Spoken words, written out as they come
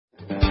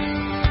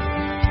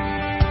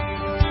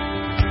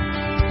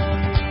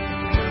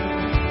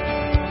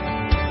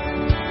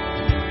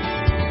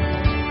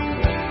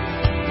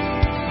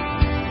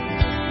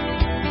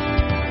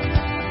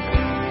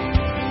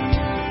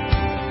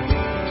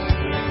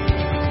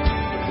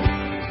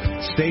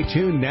Stay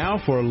tuned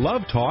now for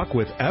Love Talk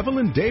with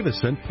Evelyn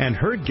Davison and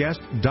her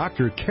guest,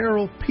 Dr.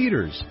 Carol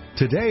Peters.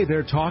 Today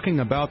they're talking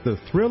about the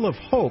thrill of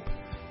hope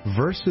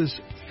versus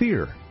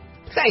fear.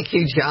 Thank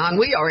you, John.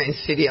 We are in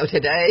studio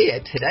today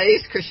at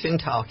today's Christian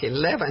Talk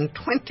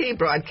 1120,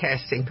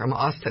 broadcasting from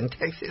Austin,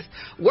 Texas,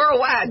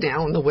 worldwide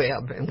now on the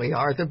web, and we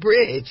are the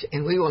bridge,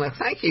 and we want to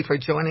thank you for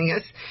joining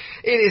us.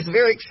 It is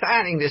very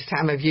exciting this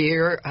time of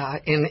year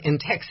in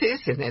Texas,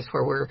 and that's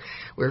where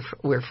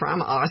we're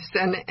from,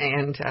 Austin,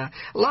 and a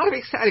lot of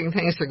exciting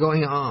things are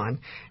going on,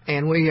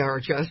 and we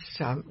are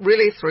just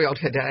really thrilled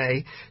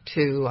today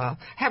to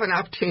have an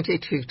opportunity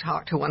to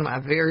talk to one of my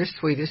very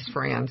sweetest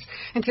friends.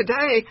 And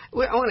today, I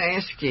want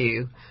to ask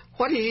you,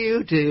 what do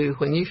you do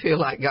when you feel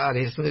like God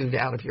has moved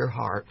out of your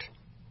heart?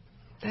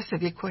 That's a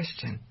big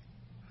question.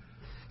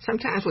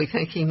 Sometimes we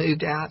think he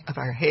moved out of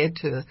our head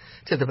to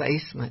the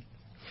basement.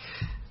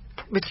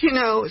 But you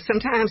know,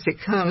 sometimes it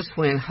comes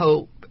when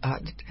hope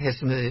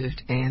has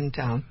moved,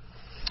 and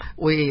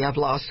we have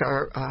lost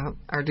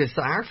our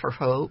desire for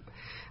hope,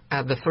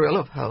 the thrill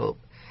of hope.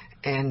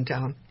 And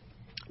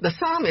the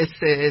psalmist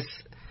says,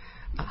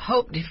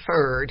 hope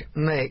deferred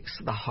makes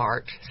the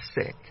heart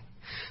sick.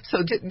 So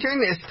during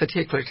this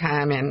particular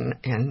time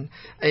in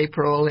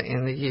April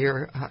in the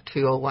year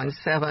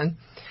 2017,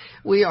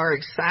 we are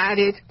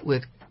excited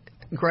with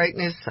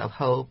greatness of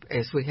hope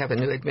as we have a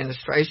new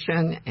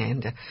administration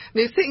and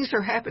new things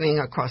are happening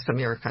across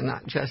America,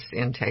 not just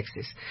in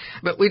Texas.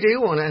 But we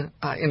do want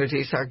to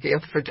introduce our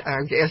guest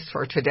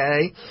for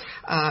today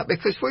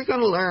because we're going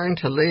to learn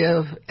to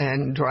live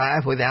and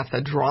drive without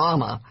the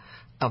drama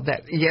of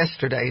that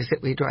yesterdays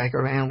that we drag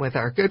around with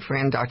our good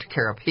friend, Dr.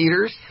 Carol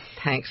Peters,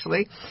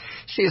 Tanksley.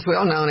 She is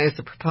well known as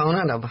the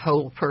proponent of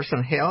whole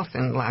person health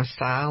and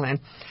lifestyle. And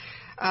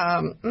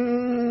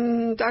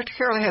Dr.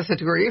 Carol has a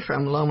degree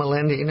from Loma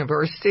Linda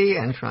University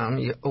and from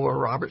Oral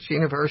Roberts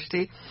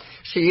University.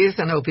 She is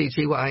an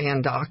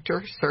OBGYN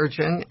doctor,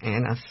 surgeon,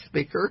 and a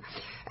speaker,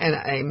 and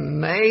a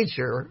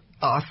major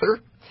author.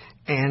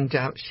 And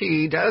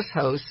she does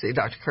host the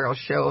Dr. Carol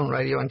Show on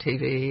radio and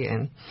TV,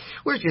 and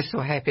we're just so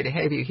happy to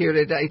have you here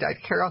today, Dr.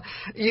 Carol.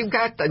 You've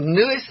got the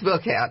newest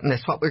book out, and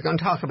that's what we're going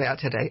to talk about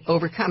today,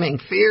 Overcoming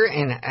Fear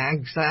and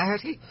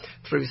Anxiety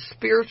Through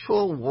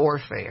Spiritual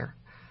Warfare.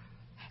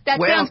 That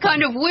sounds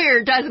kind of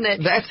weird, doesn't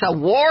it? That's a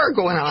war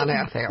going on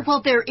out there.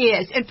 Well, there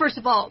is. And first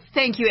of all,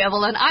 thank you,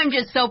 Evelyn. I'm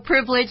just so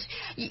privileged.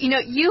 You know,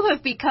 you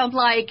have become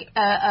like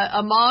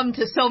a mom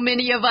to so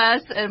many of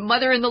us, a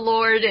mother in the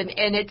Lord, and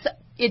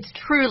it's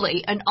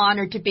truly an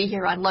honor to be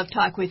here on Love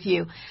Talk with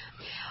you.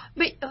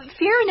 But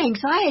fear and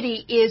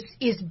anxiety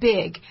is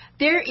big.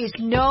 There is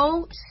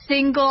no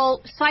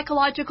single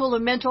psychological or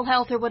mental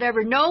health or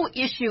whatever, no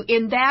issue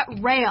in that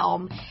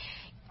realm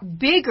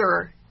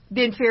bigger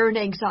than fear and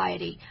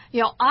anxiety.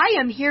 You know, I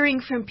am hearing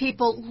from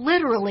people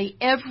literally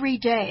every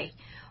day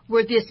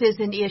where this is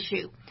an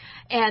issue.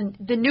 And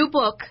the new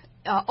book,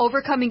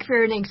 Overcoming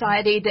Fear and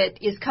Anxiety, that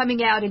is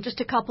coming out in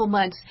just a couple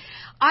months,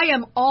 I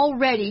am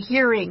already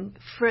hearing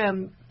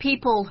from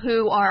people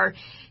who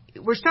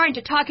we're starting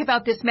to talk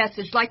about this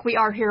message like we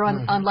are here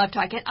on Love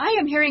Talk, and I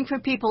am hearing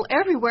from people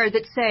everywhere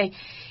that say,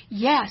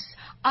 yes,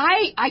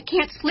 I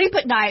can't sleep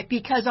at night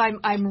because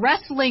I'm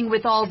wrestling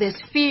with all this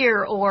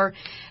fear, or,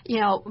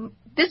 you know,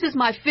 this is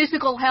my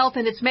physical health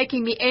and it's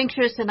making me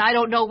anxious and I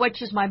don't know which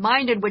is my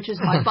mind and which is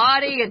my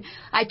body, and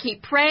I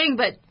keep praying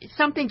but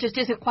something just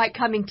isn't quite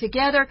coming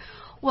together.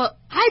 Well,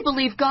 I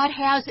believe God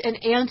has an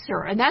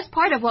answer, and that's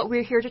part of what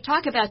we're here to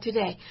talk about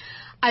today.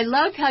 I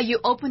love how you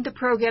opened the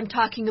program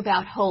talking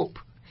about hope,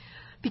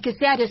 because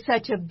that is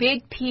such a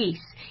big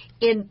piece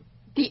in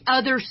the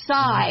other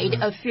side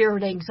of fear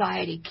and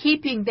anxiety,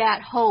 keeping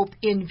that hope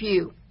in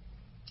view.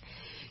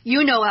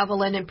 You know,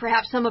 Evelyn, and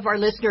perhaps some of our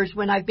listeners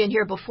when I've been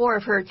here before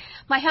have heard,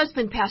 my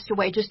husband passed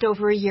away just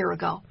over a year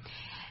ago.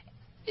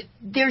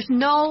 There's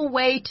no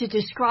way to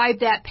describe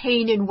that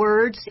pain in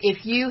words.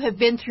 If you have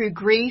been through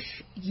grief,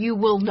 you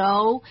will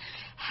know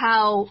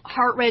how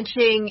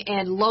heart-wrenching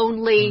and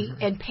lonely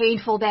and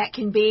painful that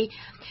can be.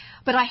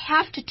 But I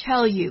have to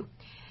tell you,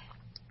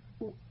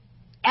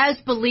 as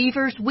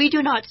believers, we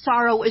do not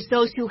sorrow as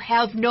those who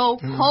have no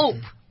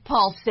hope,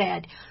 Paul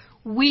said.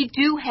 We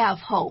do have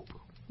hope.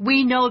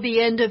 We know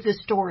the end of the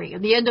story,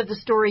 and the end of the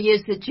story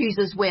is that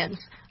Jesus wins.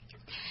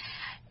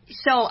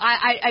 So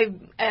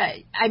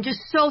I'm just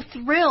so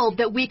thrilled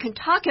that we can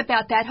talk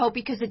about that hope,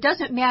 because it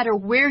doesn't matter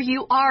where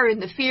you are in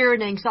the fear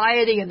and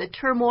anxiety and the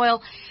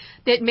turmoil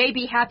that may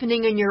be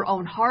happening in your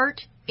own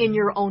heart, in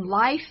your own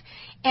life,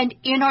 and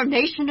in our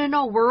nation and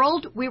our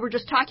world. We were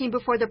just talking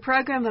before the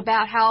program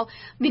about how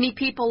many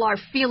people are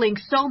feeling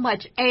so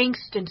much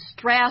angst and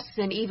stress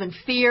and even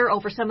fear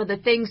over some of the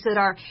things that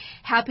are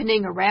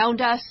happening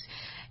around us.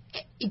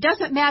 It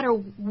doesn't matter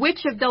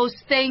which of those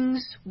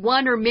things,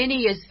 one or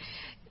many, is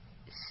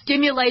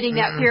stimulating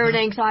that fear and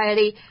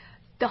anxiety.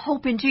 The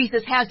hope in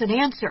Jesus has an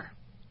answer.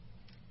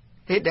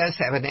 It does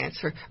have an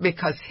answer,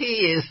 because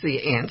he is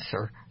the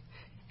answer.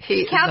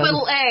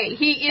 Capital A.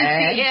 He is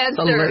the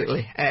answer.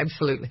 Absolutely,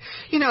 absolutely.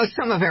 You know,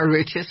 some of our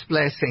richest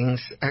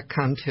blessings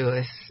come to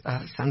us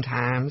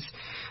sometimes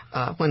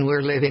when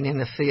we're living in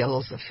the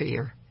fields of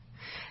fear.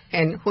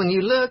 And when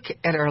you look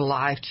at our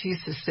life,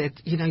 Jesus said,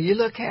 you know, you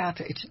look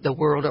out at the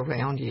world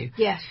around you.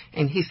 Yes.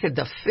 And he said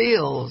the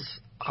fields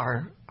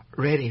are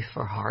ready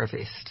for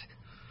harvest.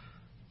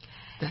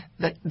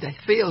 The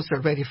fields are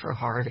ready for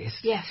harvest.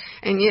 Yes.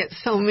 And yet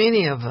so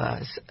many of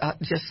us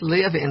just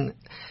live in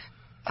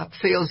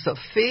fields of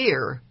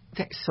fear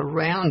that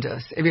surround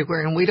us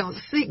everywhere, and we don't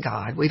see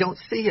God. We don't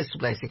see his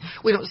blessing.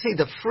 We don't see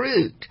the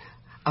fruit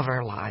of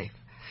our life.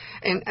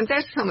 And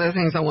that's some of the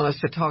things I want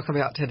us to talk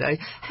about today.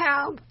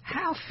 How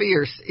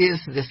fierce is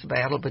this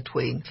battle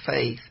between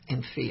faith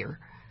and fear?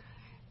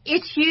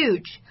 It's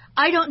huge.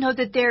 I don't know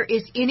that there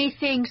is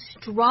anything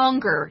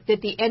stronger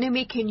that the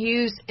enemy can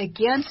use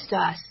against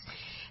us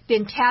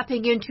than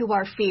tapping into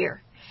our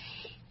fear.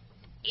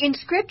 In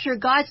Scripture,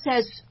 God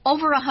says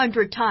over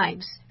 100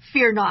 times,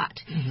 fear not.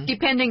 Mm-hmm.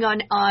 Depending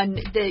on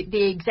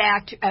the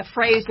exact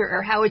phrase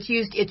or how it's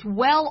used, it's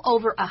well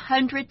over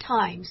 100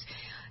 times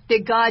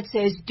that God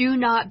says, do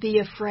not be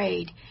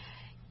afraid.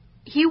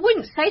 He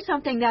wouldn't say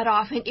something that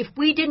often if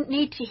we didn't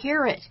need to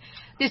hear it.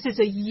 This is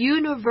a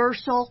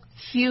universal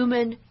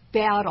human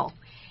battle,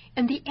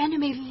 and the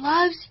enemy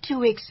loves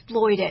to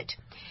exploit it.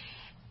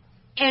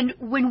 And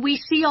when we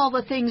see all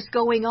the things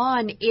going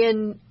on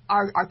in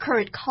our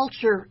current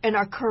culture and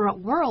our current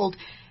world,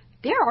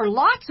 there are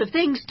lots of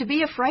things to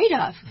be afraid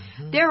of.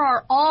 Mm-hmm. There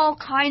are all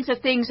kinds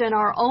of things in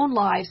our own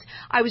lives.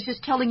 I was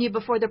just telling you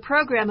before the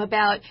program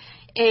about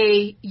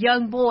a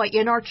young boy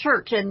in our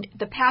church, and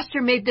the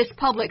pastor made this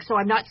public, so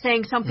I'm not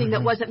saying something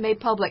that wasn't made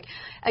public.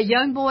 A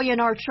young boy in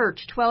our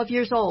church, 12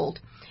 years old,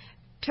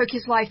 took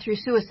his life through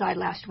suicide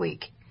last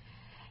week.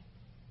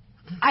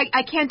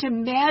 I can't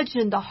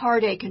imagine the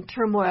heartache and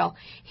turmoil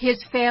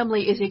his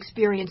family is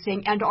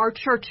experiencing, and our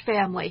church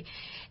family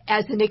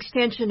as an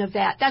extension of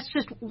that. That's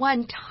just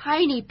one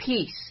tiny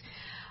piece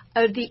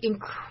of the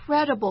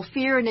incredible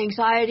fear and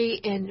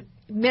anxiety and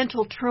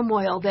mental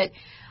turmoil that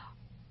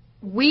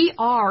we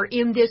are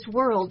in this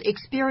world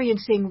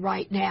experiencing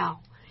right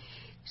now.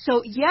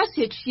 So yes,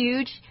 it's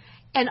huge,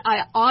 and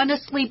I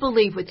honestly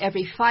believe with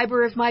every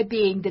fiber of my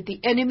being that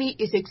the enemy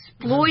is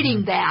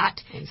exploiting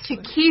that to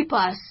keep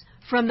us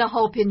from the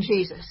hope in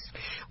Jesus.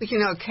 Well, you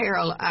know,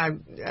 Carol,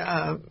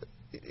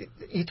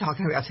 you're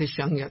talking about this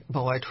young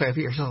boy, 12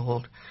 years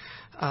old.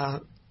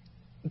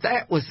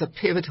 That was a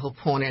pivotal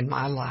point in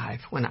my life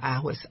when I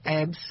was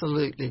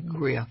absolutely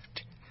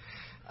gripped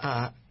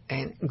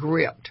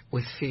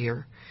with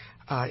fear.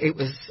 It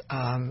was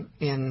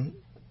in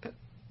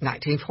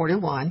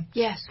 1941,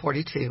 yes,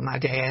 42. My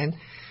dad,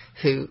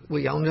 he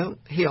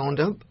owned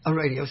a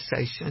radio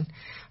station,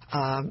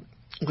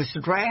 was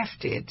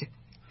drafted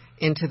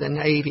into the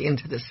Navy,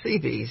 into the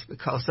Seabees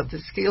because of the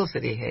skills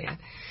that he had.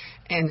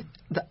 And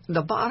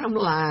the bottom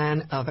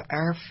line of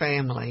our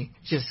family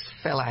just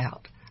fell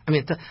out. I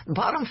mean, the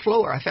bottom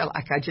floor, I felt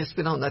like I'd just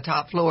been on the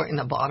top floor and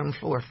the bottom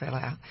floor fell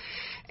out.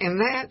 And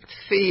that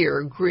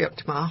fear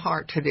gripped my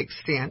heart to the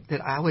extent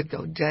that I would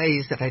go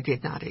days that I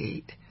did not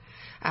eat.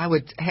 I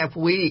would have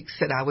weeks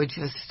that I would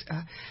just,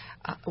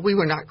 we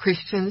were not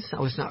Christians.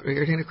 I was not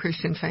reared in a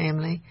Christian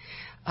family.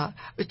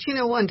 But you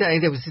know, one day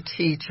there was a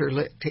teacher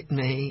looked at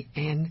me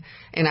and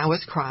I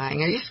was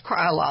crying. I used to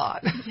cry a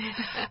lot.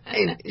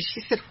 And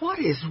she said, "What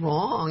is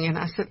wrong?" And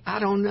I said, "I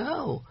don't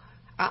know.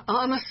 I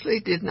honestly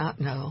did not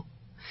know."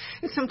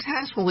 And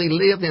sometimes when we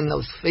live in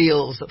those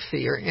fields of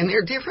fear, and there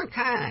are different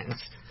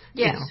kinds.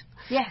 Yes. You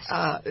know,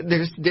 yes.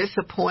 There's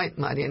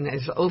disappointment and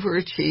there's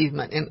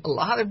overachievement and a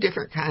lot of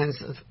different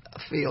kinds of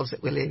fields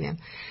that we live in.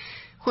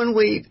 When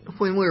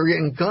we're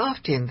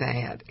engulfed in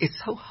that, it's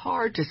so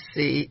hard to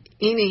see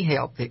any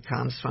help that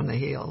comes from the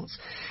hills.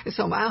 And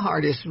so my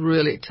heart is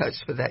really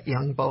touched for that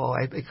young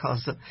boy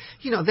because of,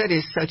 you know, that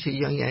is such a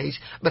young age.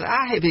 But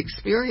I have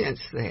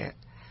experienced that,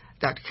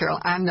 Dr. Carol.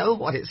 I know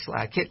what it's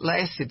like. It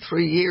lasted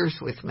 3 years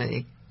with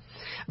me.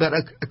 But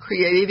a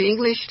creative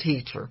English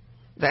teacher,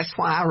 that's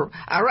why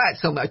I write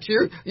so much.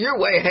 You're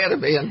way ahead of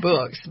me in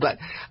books. But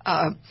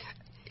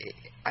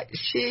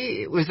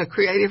she was a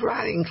creative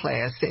writing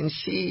class, and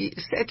she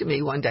said to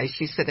me one day,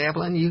 she said,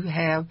 "Evelyn, you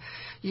have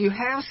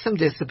some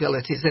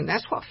disabilities, and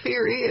that's what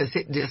fear is.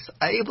 It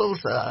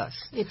disables us.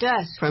 It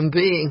does. From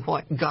being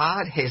what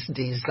God has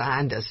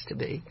designed us to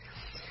be."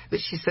 But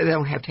she said, "I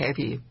don't have to have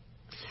you."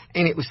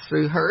 And it was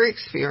through her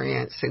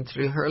experience and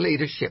through her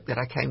leadership that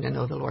I came to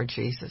know the Lord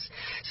Jesus.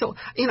 So,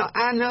 you know,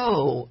 I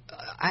know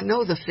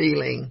the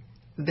feeling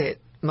that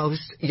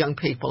most young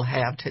people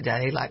have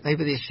today, like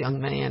maybe this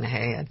young man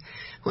had,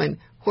 when,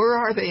 where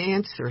are the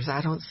answers?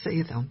 I don't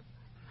see them.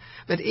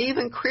 But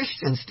even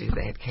Christians do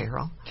that,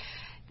 Carol.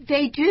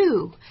 They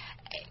do.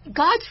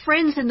 God's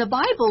friends in the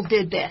Bible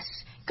did this.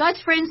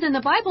 God's friends in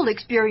the Bible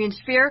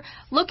experienced fear.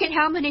 Look at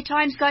how many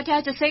times God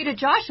had to say to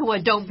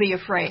Joshua, "Don't be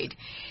afraid."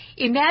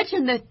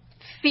 Imagine the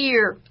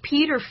fear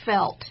Peter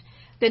felt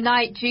the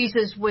night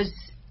Jesus was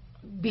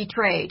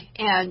betrayed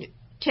and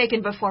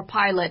taken before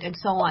Pilate and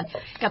so on.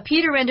 Now,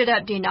 Peter ended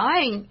up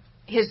denying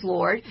his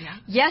Lord. Yeah.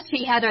 Yes,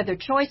 he had other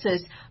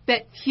choices,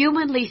 but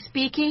humanly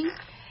speaking,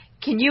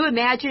 can you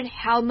imagine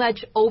how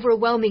much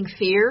overwhelming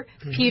fear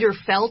Peter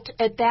felt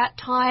at that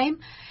time?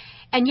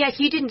 And yet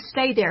he didn't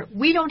stay there.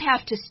 We don't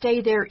have to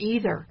stay there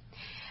either.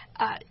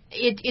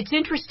 It's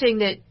interesting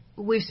that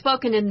we've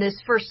spoken in this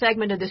first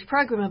segment of this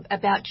program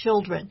about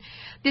children.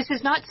 This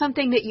is not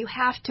something that you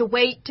have to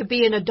wait to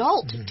be an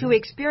adult to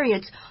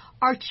experience.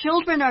 Our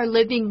children are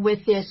living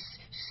with this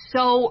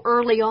so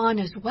early on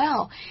as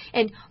well.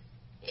 And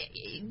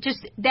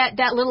just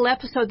that little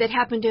episode that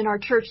happened in our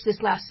church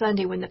this last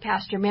Sunday when the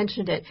pastor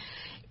mentioned it,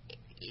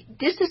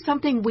 this is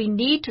something we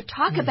need to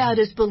talk about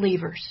as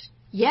believers.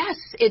 Yes,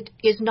 it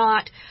is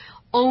not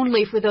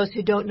only for those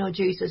who don't know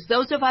Jesus.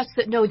 Those of us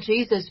that know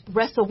Jesus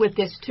wrestle with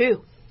this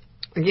too.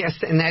 Yes,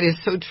 and that is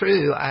so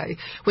true.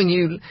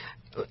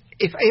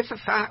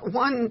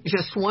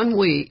 Just 1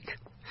 week,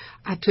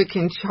 I took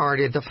in charge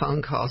of the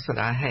phone calls that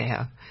I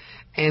have,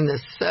 and the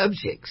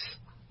subjects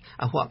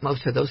of what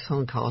most of those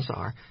phone calls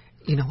are,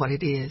 you know what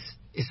it is?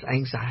 It's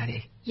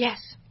anxiety. Yes.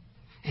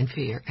 And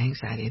fear,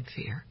 anxiety and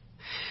fear.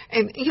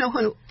 And,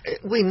 when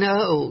we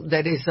know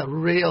that is a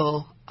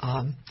real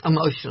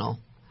emotional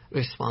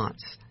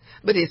response,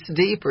 but it's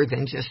deeper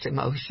than just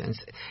emotions.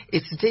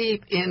 It's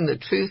deep in the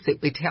truth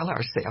that we tell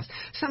ourselves.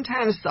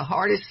 Sometimes the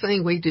hardest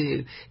thing we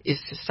do is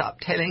to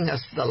stop telling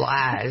us the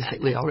lies that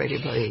we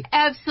already believe.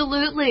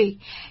 Absolutely.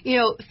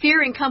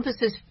 Fear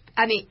encompasses,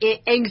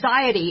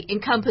 anxiety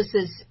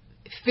encompasses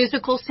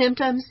physical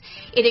symptoms.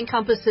 It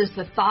encompasses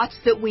the thoughts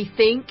that we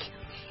think.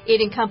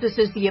 It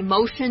encompasses the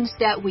emotions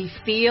that we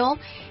feel.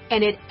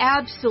 And it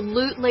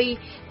absolutely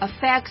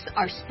affects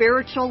our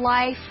spiritual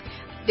life,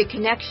 the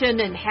connection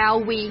and how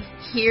we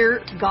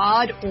hear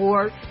God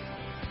or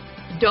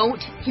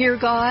don't hear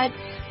God.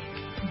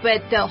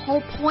 But the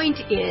whole point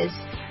is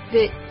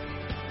that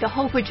the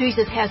hope of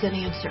Jesus has an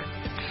answer.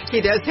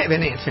 He does have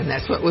an answer, and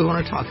that's what we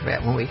want to talk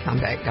about when we come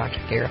back, Dr.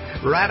 Carol.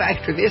 Right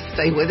after this,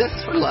 stay with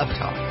us for Love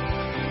Talk.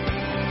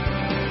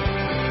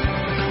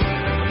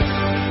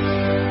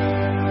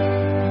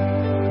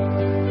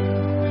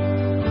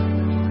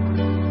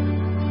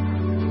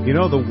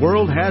 The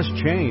world has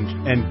changed,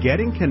 and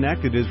getting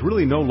connected is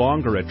really no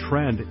longer a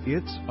trend.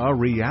 It's a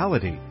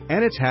reality.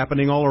 And it's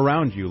happening all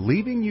around you,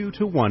 leaving you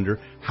to wonder,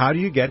 how do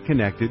you get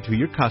connected to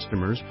your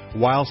customers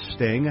while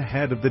staying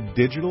ahead of the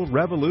digital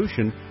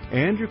revolution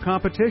and your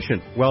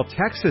competition? Well,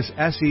 Texas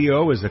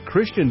SEO is a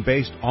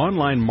Christian-based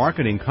online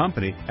marketing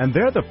company, and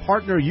they're the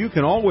partner you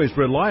can always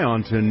rely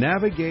on to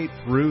navigate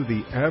through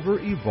the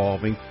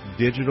ever-evolving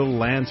digital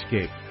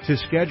landscape. To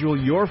schedule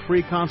your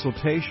free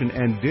consultation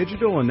and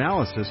digital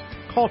analysis,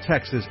 call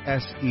Texas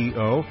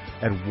SEO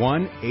at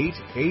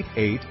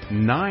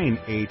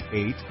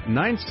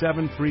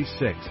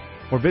 1-888-988-9736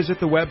 or visit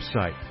the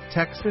website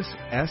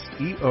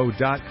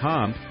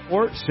texasseo.com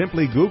or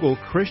simply Google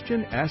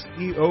Christian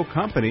SEO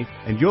Company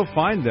and you'll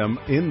find them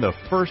in the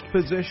first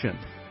position.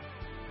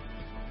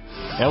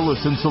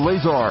 Ellis &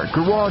 Salazar,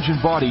 Garage and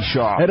Body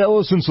Shop. At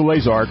Ellis &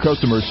 Salazar,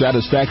 customer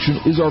satisfaction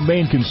is our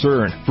main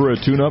concern. For a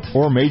tune-up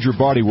or major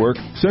body work,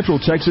 Central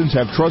Texans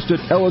have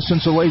trusted Ellis &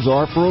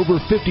 Salazar for over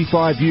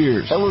 55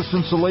 years. Ellis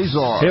 &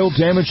 Salazar, hail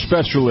damage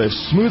specialists,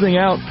 smoothing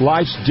out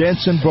life's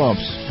dents and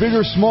bumps, big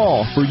or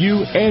small, for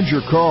you and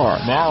your car.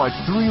 Now at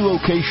 3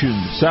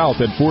 locations.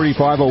 South at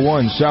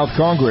 4501 South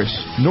Congress,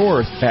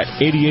 north at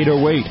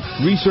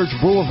 8808 Research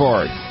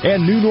Boulevard,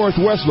 and new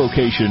northwest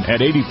location at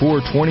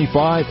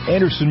 8425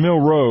 Anderson Mill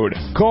Road.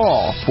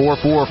 Call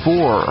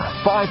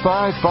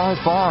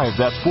 444-5555.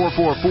 That's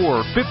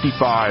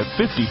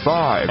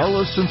 444-5555.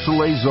 Ellis &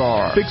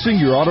 Salazar. Fixing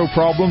your auto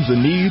problems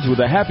and needs with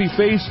a happy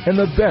face and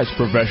the best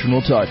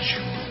professional touch.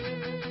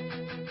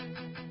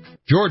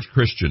 George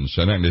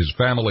Christensen and his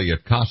family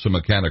at Casa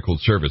Mechanical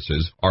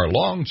Services are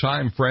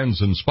longtime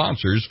friends and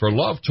sponsors for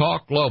Love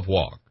Talk, Love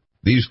Walk.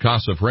 These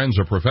Casa friends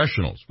are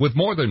professionals with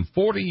more than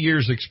 40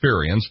 years'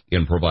 experience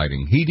in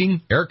providing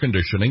heating, air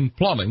conditioning,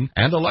 plumbing,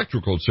 and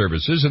electrical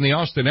services in the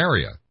Austin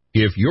area.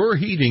 If your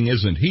heating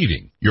isn't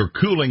heating, your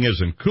cooling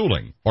isn't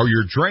cooling, or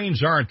your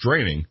drains aren't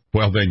draining,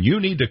 well, then you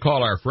need to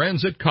call our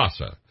friends at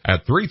Casa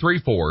at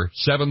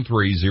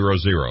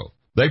 334-7300.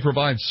 They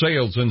provide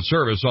sales and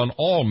service on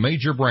all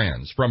major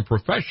brands from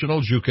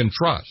professionals you can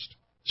trust.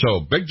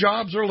 So big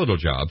jobs or little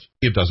jobs,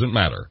 it doesn't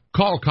matter.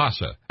 Call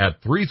Casa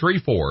at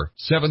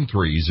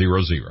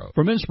 334-7300.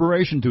 From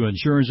inspiration to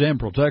insurance and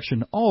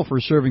protection, all for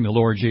serving the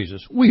Lord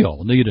Jesus. We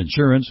all need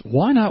insurance.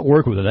 Why not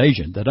work with an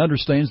agent that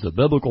understands the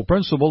biblical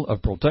principle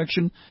of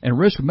protection and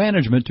risk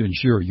management to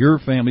ensure your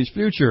family's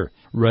future?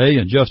 Ray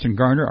and Justin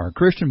Garner are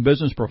Christian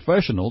business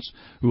professionals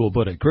who will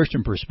put a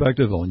Christian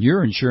perspective on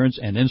your insurance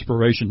and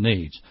inspiration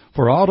needs.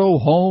 For auto,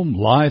 home,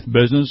 life,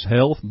 business,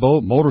 health,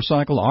 boat,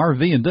 motorcycle,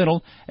 RV, and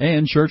dental,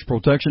 and church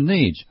protection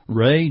needs,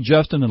 Ray,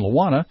 Justin, and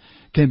Luana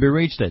can be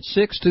reached at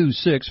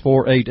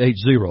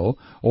 626-4880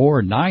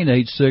 or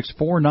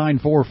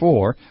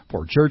 986-4944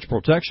 for church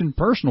protection,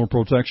 personal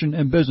protection,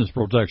 and business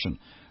protection.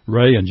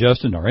 Ray and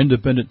Justin are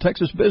independent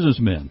Texas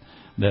businessmen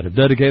that have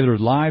dedicated their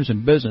lives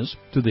and business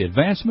to the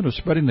advancement of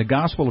spreading the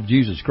gospel of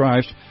Jesus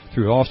Christ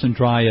through Austin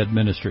Triad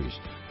Ministries.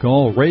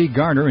 Call Ray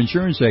Garner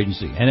Insurance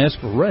Agency and ask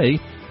for Ray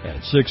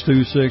at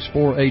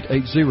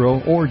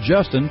 626-4880 or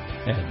Justin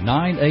at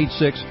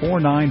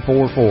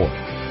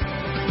 986-4944.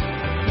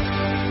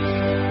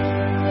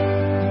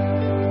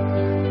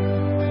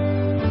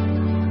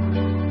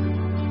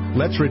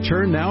 Let's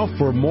return now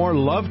for more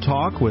Love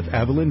Talk with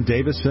Evelyn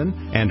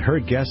Davison and her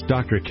guest,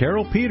 Dr.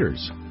 Carol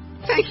Peters.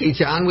 Thank you,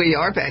 John. We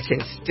are back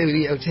in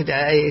studio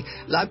today.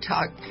 Love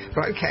Talk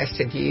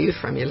broadcasted to you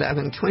from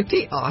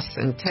 1120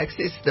 Austin,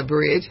 Texas, The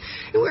Bridge.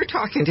 And we're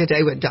talking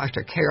today with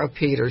Dr. Carol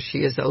Peters. She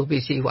is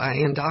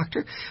OBGYN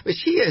doctor, but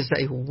she is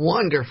a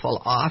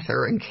wonderful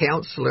author and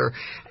counselor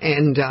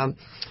and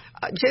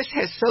just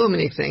has so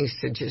many things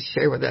to just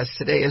share with us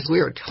today as we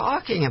are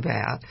talking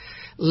about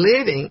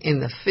living in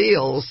the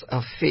fields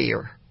of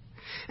fear.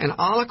 And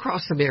all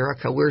across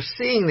America, we're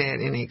seeing that.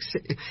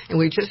 And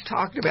we just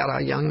talked about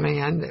a young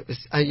man that was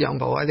a young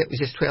boy that was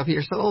just 12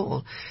 years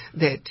old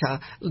that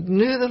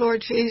knew the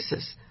Lord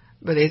Jesus,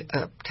 but at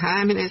a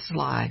time in his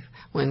life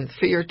when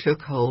fear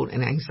took hold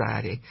and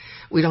anxiety.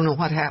 We don't know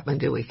what happened,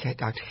 do we,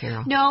 Dr.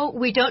 Carol? No,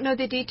 we don't know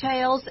the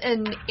details,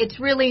 and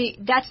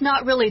that's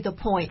not really the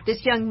point.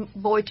 This young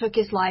boy took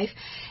his life.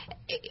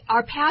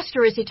 Our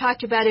pastor, as he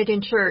talked about it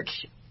in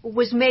church,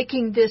 was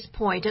making this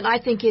point, and I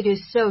think it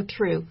is so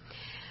true.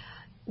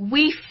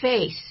 We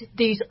face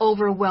these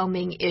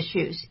overwhelming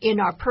issues in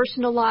our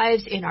personal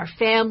lives, in our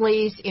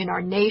families, in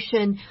our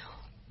nation.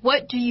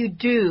 What do you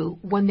do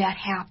when that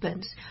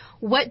happens?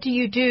 What do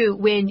you do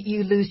when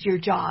you lose your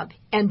job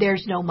and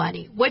there's no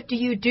money? What do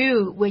you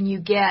do when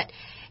you get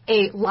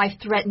a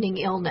life-threatening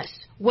illness?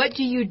 What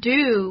do you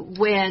do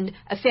when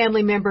a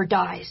family member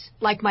dies,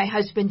 like my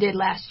husband did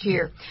last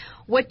year?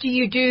 What do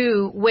you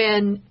do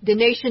when the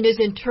nation is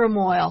in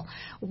turmoil,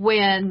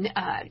 when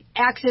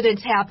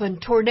accidents happen,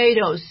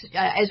 tornadoes?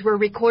 As we're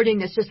recording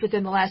this just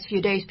within the last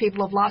few days,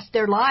 people have lost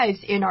their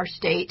lives in our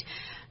state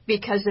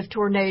because of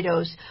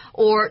tornadoes,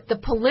 or the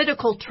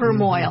political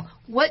turmoil.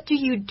 Mm-hmm. What do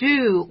you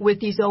do with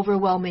these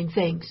overwhelming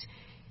things?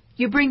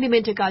 You bring them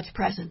into God's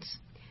presence.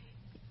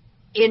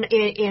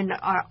 In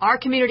our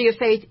community of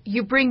faith,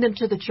 you bring them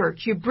to the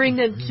church. You bring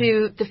them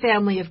to the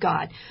family of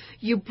God.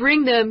 You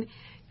bring them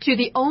to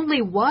the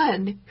only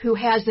one who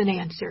has an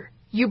answer.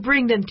 You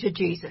bring them to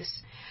Jesus.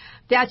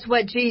 That's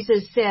what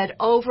Jesus said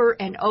over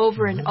and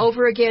over and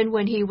over again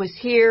when he was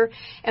here.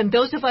 And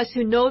those of us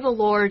who know the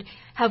Lord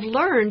have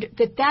learned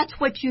that that's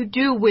what you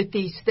do with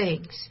these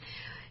things.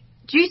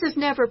 Jesus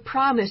never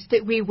promised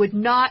that we would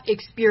not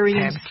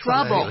experience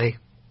trouble.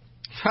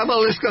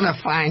 Trouble is going to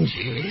find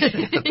you.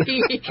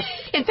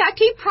 In fact,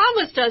 he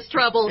promised us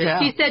trouble. Yeah.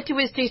 He said to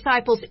his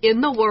disciples,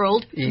 in the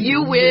world,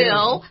 you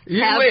will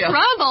have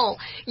trouble.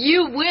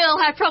 You will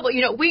have trouble.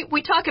 You know,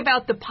 we talk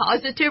about the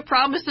positive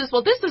promises.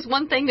 Well, this is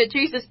one thing that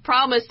Jesus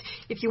promised,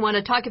 if you want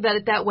to talk about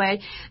it that way,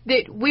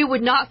 that we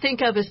would not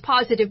think of as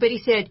positive. But he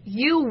said,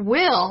 you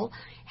will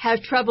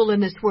have trouble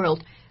in this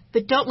world.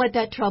 But don't let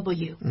that trouble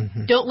you.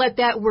 Mm-hmm. Don't let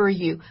that worry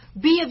you.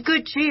 Be of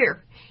good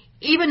cheer.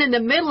 Even in the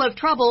middle of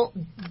trouble,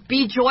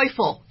 be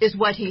joyful, is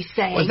what he's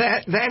saying. Well,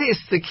 that is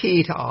the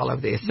key to all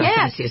of this. Yes.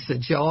 I think it's the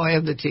joy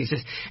of the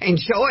Jesus. And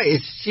joy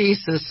is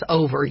Jesus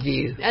over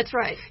you. That's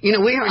right. You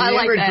know, we are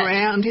never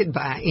drowned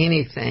by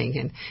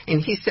anything.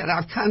 And he said,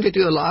 I've come to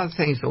do a lot of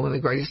things, but one of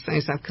the greatest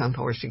things I've come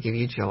for is to give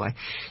you joy.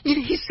 You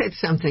know, he said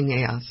something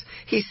else.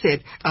 He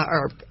said,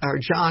 or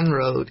John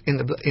wrote in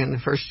the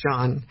 1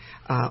 John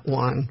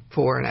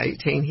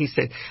 1:4-18, he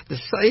said, the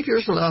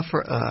Savior's love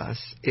for us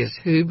is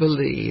who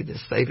believe, the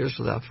Savior's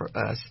love for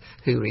us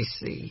who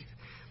receive.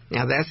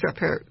 Now that's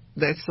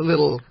a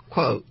little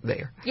quote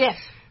there. Yes.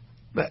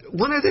 But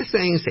one of the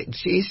things that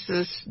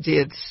Jesus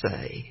did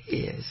say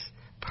is,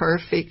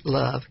 perfect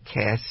love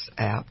casts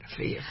out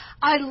fear.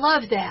 I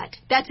love that.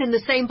 That's in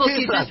the same book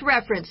you just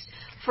referenced,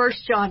 1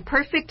 John.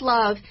 Perfect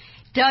love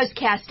does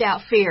cast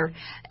out fear.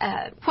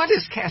 What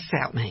does cast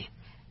out mean?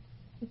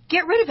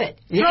 Get rid of it.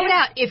 Yeah. Throw it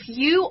out. If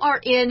you are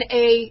in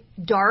a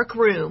dark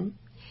room,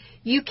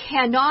 you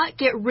cannot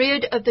get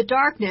rid of the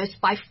darkness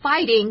by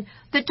fighting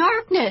the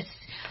darkness.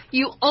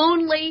 You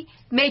only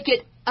make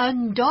it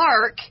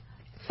undark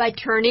by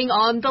turning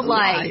on the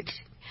light.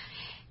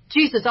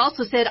 Jesus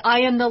also said, I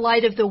am the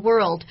light of the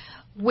world.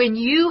 When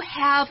you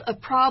have a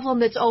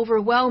problem that's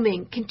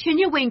overwhelming,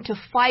 continuing to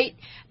fight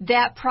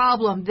that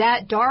problem,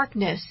 that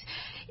darkness,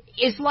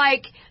 is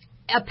like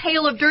a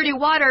pail of dirty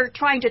water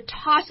trying to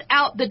toss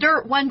out the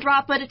dirt one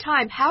drop at a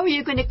time. How are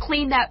you going to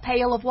clean that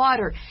pail of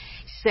water?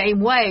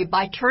 Same way,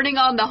 by turning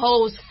on the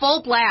hose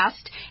full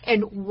blast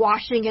and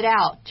washing it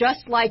out,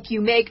 just like you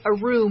make a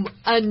room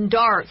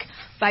undark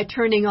by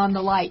turning on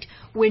the light.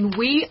 When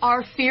we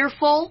are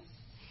fearful,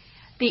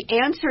 the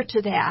answer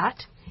to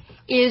that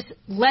is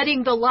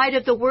letting the light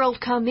of the world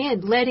come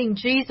in, letting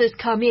Jesus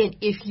come in.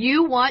 If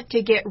you want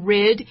to get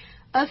rid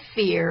of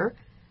fear,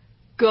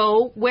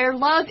 go where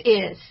love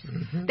is.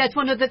 Mm-hmm. That's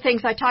one of the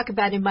things I talk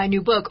about in my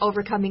new book,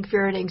 Overcoming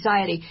Fear and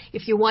Anxiety.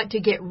 If you want to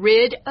get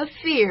rid of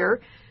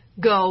fear,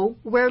 go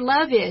where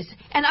love is.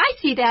 And I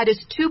see that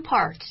as two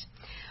parts.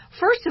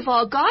 First of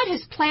all, God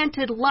has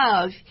planted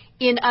love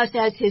in us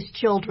as His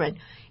children.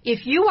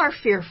 If you are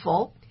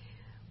fearful,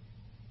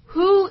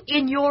 who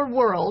in your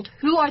world,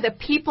 who are the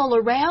people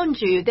around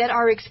you that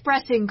are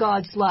expressing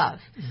God's love?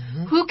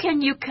 Mm-hmm. Who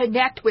can you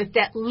connect with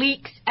that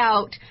leaks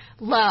out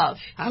love?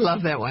 I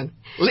love that one.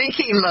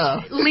 Leaking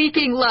love.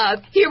 Leaking love.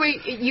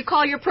 You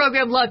call your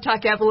program Love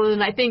Talk, Evelyn,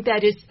 and I think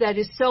that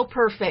is so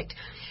perfect.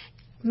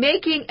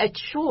 Making a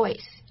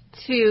choice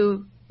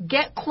to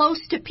get close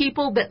to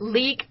people that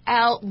leak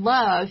out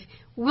love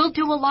will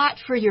do a lot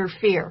for your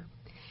fear.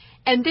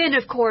 And then,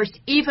 of course,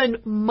 even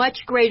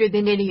much greater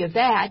than any of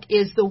that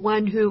is the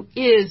one who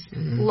is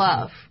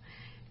love.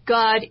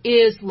 God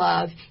is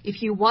love.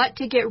 If you want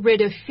to get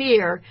rid of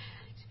fear,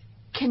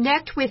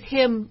 connect with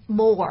Him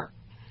more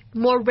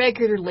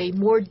regularly,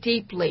 more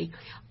deeply.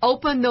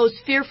 Open those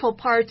fearful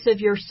parts of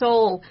your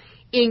soul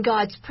in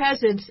God's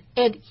presence,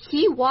 and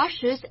He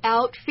washes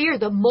out fear.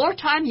 The more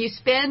time you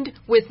spend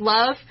with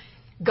love,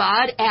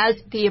 God as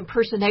the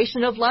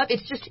impersonation of love,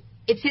 it's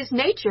His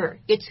nature.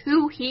 It's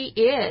who He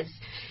is.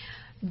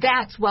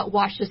 That's what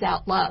washes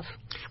out love.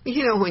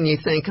 You know, when you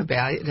think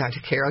about it,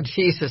 Dr. Carol,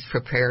 Jesus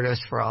prepared us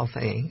for all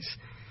things.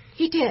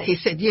 He did. He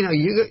said, you know,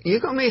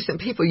 you're going to meet some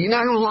people you're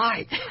not going to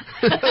like.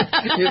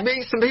 You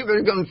meet some people that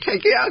are going to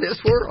take you out of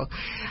this world.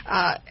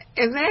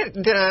 And that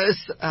does,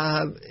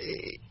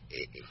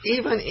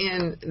 even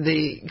in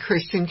the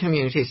Christian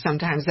community,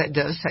 sometimes that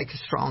does take a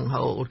strong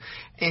hold.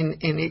 And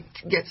it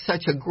gets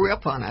such a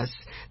grip on us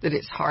that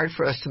it's hard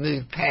for us to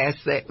move past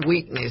that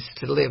weakness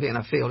to live in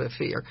a field of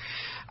fear.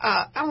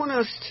 I want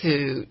us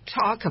to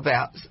talk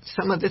about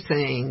some of the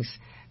things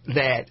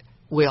that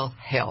will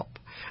help.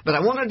 But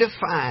I want to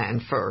define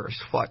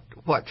first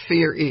what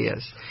fear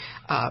is.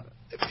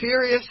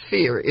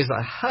 Fear is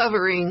a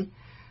hovering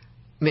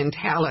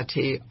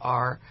mentality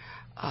or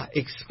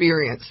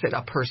experience that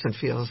a person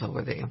feels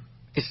over them.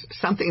 It's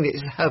something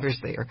that hovers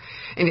there.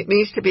 And it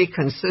means to be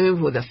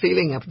consumed with a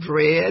feeling of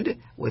dread,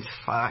 with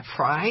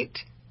fright,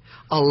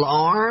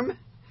 alarm,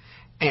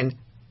 and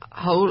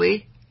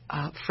holy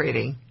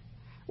fretting.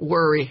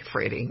 Worry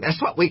fretting.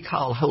 That's what we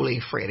call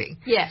holy fretting.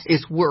 Yes.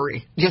 Is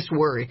worry. Just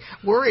worry.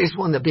 Worry is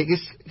one of the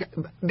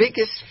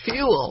biggest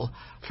fuel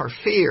for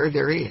fear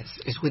there is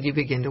when you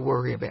begin to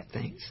worry about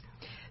things.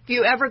 Have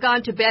you ever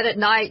gone to bed at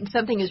night and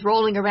something is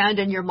rolling around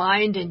in your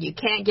mind and you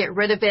can't get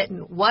rid of it,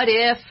 and what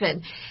if,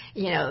 and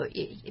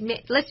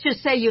let's just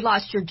say you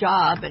lost your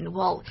job, and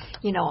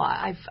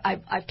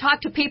I've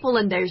talked to people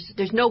and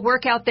there's no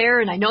work out there,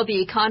 and I know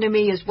the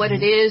economy is what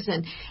it is,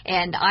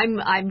 and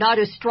I'm not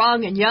as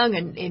strong and young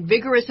and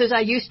vigorous as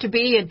I used to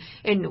be,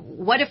 and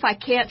what if I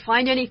can't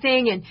find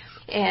anything,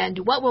 and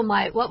what will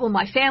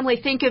my family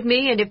think of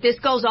me, and if this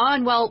goes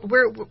on, well,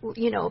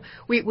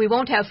 we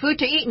won't have food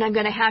to eat, and I'm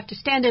going to have to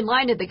stand in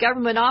line at the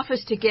government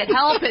office to get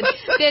help, and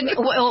then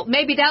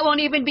maybe that won't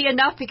even be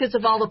enough because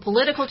of all the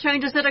political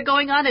changes that are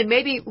going on, and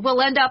maybe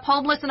we'll end up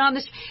homeless and on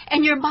this,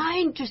 and your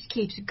mind just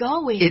keeps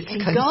going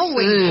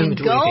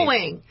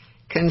going.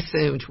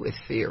 Consumed with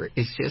fear.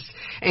 It's just,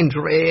 and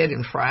dread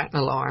and fright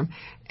and alarm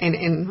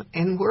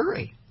and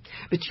worry.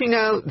 But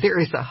there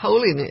is a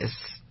holiness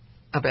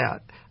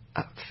about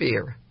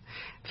fear.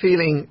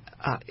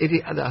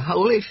 The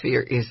holy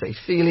fear is a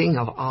feeling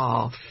of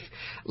awe,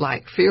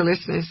 like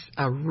fearlessness,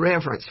 a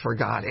reverence for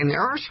God. And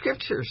there are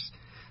scriptures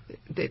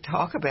that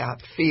talk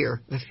about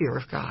fear, the fear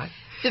of God.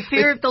 The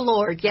fear of the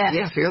Lord, yes.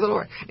 Yeah, fear of the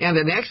Lord. And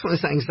the next one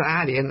is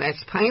anxiety, and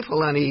that's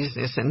painful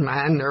uneasiness and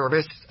mind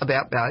nervous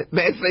about bad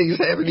things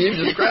happening.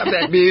 You described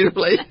that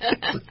beautifully.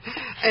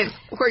 And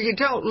where you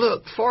don't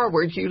look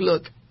forward, you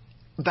look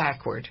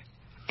backward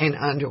and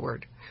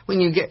underward. When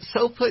you get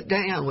so put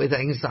down with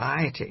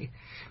anxiety,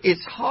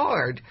 it's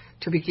hard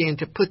to begin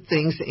to put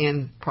things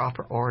in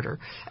proper order.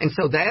 And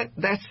so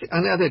that's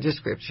another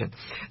description.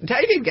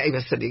 David gave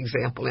us an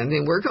example, and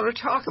then we're going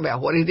to talk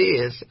about what it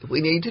is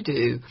we need to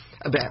do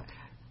about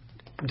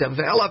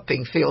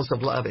developing fields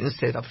of love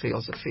instead of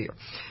fields of fear.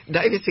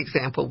 David's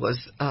example was,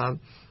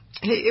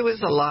 it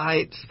was a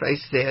light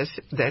space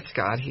that's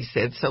God, he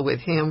said. So with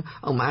him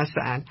on my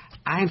side,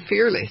 I am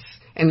fearless.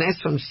 And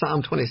that's from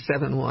Psalm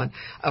 27:1.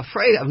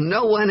 Afraid of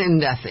no one and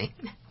nothing.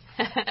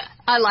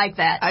 I like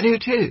that. I do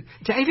too.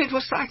 David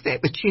was like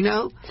that, but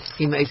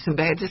he made some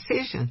bad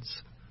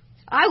decisions.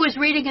 I was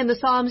reading in the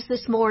Psalms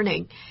this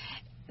morning.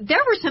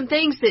 There were some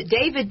things that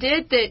David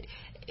did that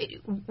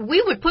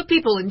we would put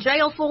people in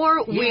jail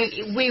for. Yes.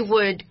 We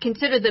would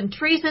consider them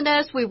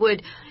treasonous. We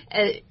would.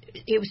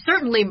 It was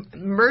certainly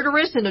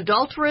murderous and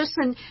adulterous,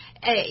 and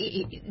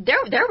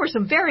there were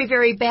some very,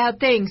 very bad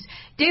things.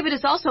 David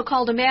is also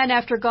called a man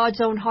after God's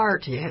own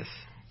heart. Yes.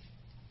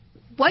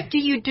 What do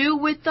you do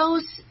with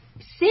those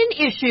sin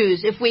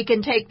issues, if we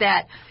can take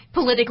that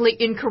politically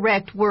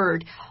incorrect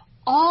word?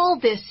 All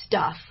this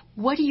stuff,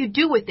 what do you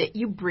do with it?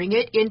 You bring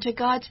it into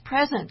God's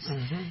presence.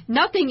 Mm-hmm.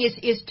 Nothing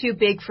is too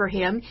big for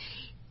him.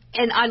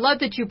 And I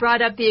love that you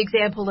brought up the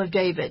example of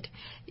David.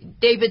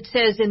 David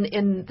says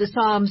in the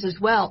Psalms as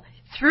well,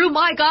 through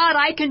my God,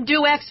 I can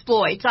do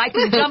exploits. I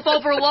can jump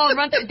over a wall and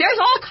run through. There's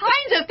all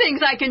kinds of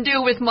things I can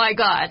do with my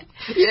God.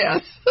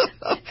 Yes.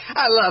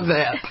 I love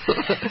that.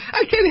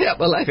 I can't help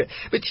but laugh it.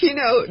 But, you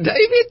know,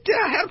 David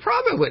had a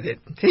problem with it.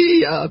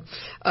 He,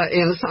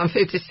 in Psalm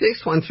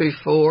 56,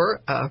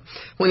 1-4,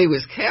 when he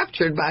was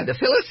captured by the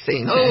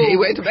Philistines, he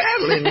went to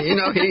battle. And, you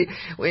know,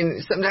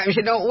 when sometimes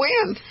you don't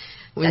win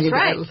when you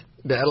battle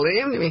the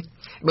enemy.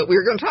 But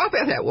we're going to talk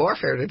about that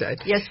warfare today.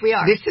 Yes, we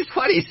are. This is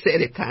what he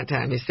said at that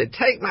time. He said,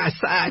 take my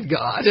side,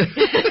 God.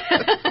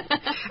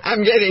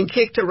 I'm getting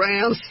kicked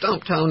around,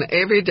 stomped on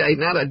every day.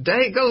 Not a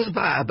day goes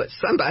by, but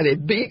somebody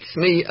beats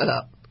me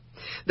up.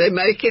 They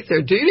make it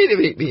their duty to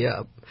beat me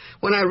up.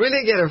 When I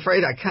really get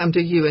afraid, I come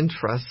to you in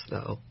trust,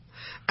 though.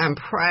 I'm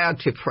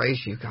proud to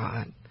praise you,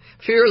 God.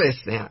 Fearless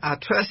now. I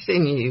trust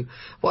in you.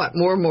 What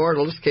more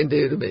mortals can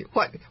do to me?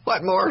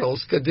 What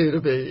mortals could do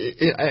to me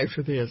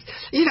after this?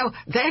 You know,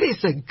 that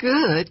is a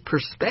good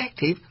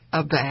perspective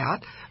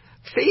about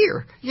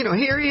fear. You know,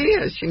 here he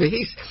is. You know,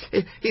 he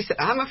said,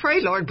 I'm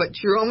afraid, Lord, but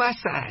you're on my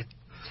side.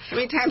 How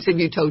many times have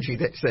you told you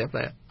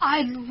that?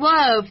 I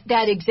love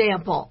that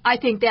example. I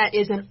think that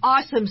is an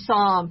awesome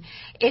psalm.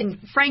 And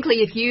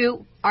frankly, if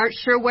you aren't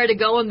sure where to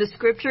go in the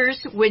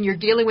scriptures when you're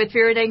dealing with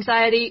fear and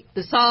anxiety,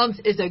 the Psalms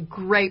is a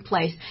great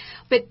place.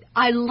 But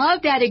I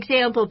love that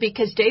example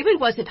because David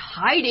wasn't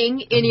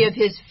hiding any of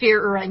his fear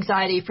or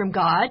anxiety from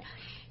God.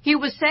 He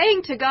was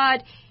saying to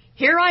God,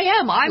 here I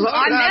am. I'm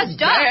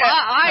messed up.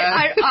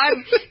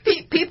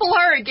 People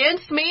are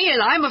against me,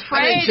 and I'm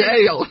afraid. I'm in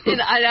jail.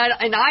 and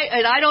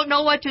I don't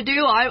know what to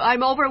do.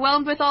 I'm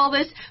overwhelmed with all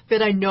this.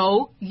 But I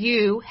know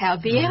you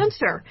have the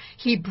answer.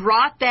 He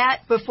brought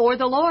that before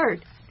the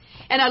Lord.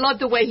 And I love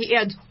the way he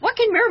ends. What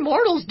can mere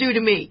mortals do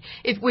to me?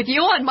 If with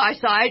you on my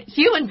side,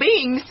 human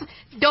beings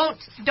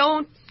there's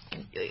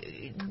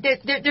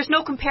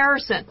no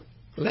comparison.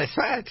 That's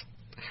right.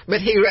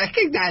 But he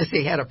recognized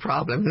he had a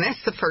problem, and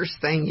that's the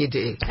first thing you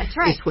do. That's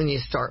right. Is when you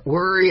start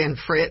worrying,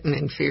 fretting,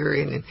 and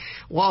fearing, and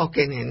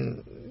walking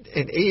and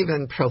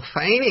even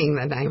profaning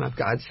the name of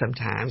God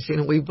sometimes. You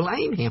know, we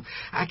blame him.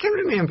 I can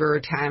remember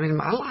a time in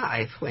my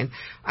life when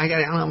I got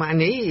down on my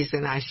knees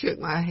and I shook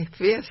my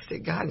fist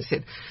at God and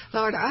said,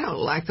 Lord, I don't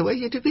like the way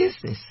you do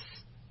business.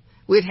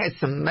 We'd had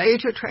some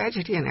major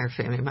tragedy in our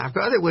family. My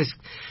brother was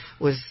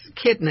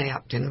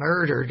kidnapped and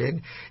murdered,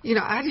 and you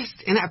know, I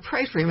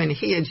prayed for him, and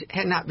he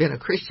had not been a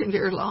Christian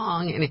very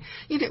long, and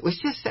it was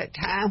just that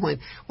time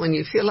when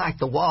you feel like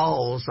the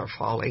walls are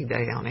falling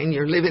down, and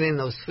you're living in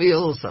those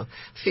fields of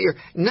fear.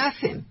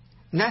 Nothing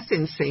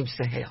seems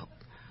to help,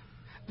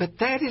 but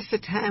that is the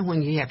time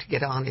when you have to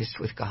get honest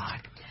with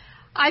God.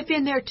 I've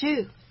been there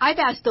too. I've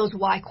asked those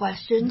why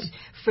questions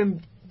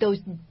from those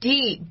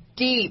deep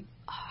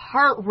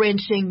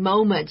heart-wrenching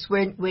moments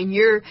when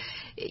you're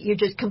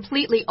just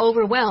completely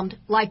overwhelmed,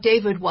 like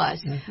David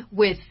was,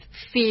 with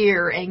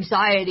fear,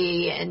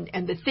 anxiety, and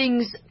the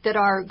things that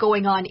are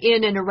going on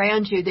in and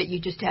around you that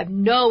you just have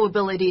no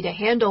ability to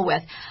handle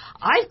with.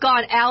 I've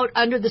gone out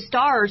under the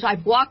stars.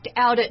 I've walked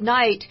out at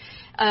night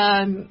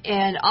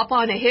and up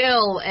on a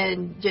hill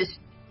and just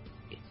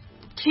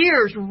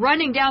tears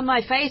running down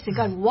my face and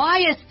going,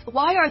 why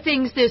are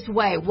things this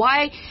way?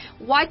 Why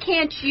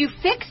can't you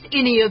fix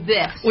any of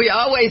this? We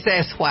always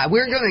ask why.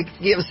 We're going to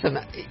give some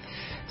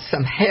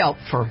help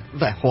for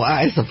the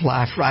whys of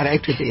life right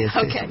after this.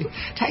 Okay.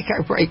 Take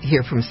our break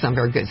here from some of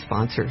our good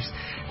sponsors.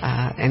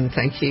 And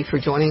thank you for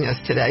joining us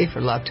today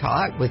for Love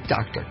Talk with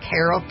Dr.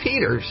 Carol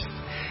Peters.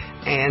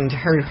 And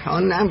her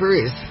phone number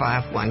is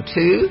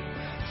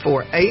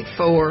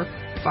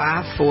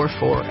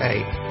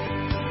 512-484-5448.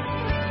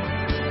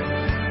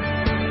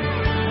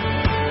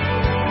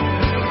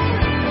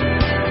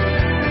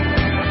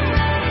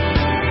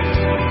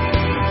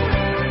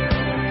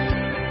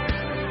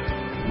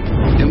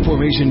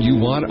 Information you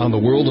want on the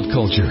world of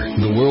culture,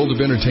 the world of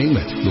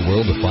entertainment, the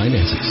world of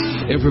finances.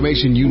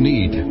 Information you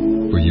need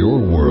for your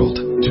world.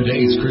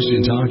 Today's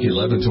Christian Talk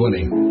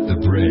 1120,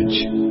 The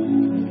Bridge.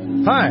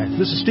 Hi,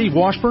 this is Steve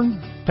Washburn,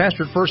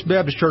 pastor at First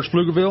Baptist Church,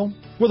 Pflugerville.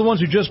 We're the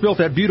ones who just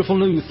built that beautiful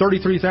new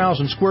 33,000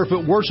 square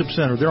foot worship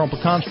center there on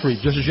Pecan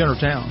Street, just as you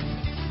enter town.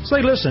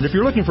 Say, listen, if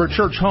you're looking for a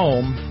church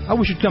home, I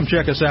wish you'd come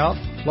check us out.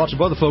 Lots of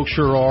other folks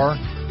sure are.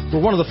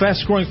 We're one of the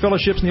fastest growing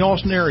fellowships in the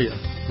Austin area.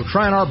 We're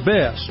trying our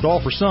best to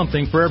offer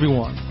something for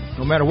everyone.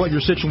 No matter what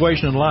your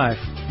situation in life,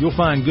 you'll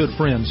find good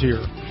friends here.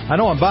 I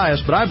know I'm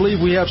biased, but I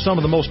believe we have some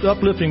of the most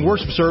uplifting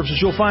worship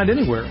services you'll find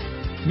anywhere.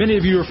 Many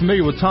of you are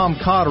familiar with Tom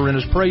Cotter and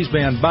his praise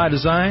band, By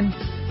Design.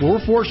 Well,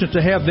 we're fortunate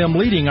to have them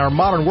leading our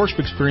modern worship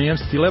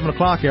experience at the 11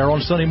 o'clock hour on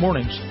Sunday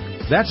mornings.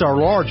 That's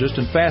our largest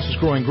and fastest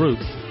growing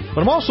group.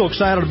 But I'm also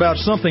excited about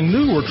something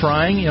new we're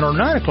trying in our 9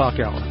 o'clock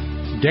hour.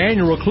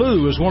 Daniel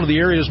Reclue is one of the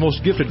area's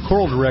most gifted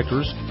choral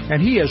directors, and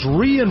he has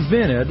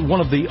reinvented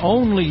one of the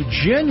only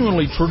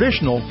genuinely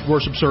traditional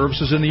worship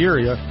services in the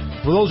area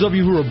for those of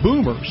you who are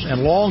boomers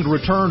and long to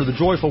return to the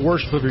joyful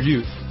worship of your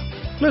youth.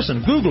 Listen,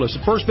 Google us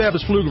at First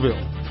Baptist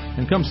Pflugerville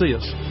and come see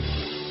us.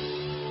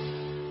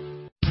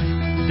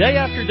 Day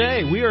after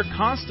day, we are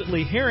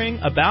constantly hearing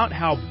about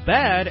how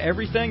bad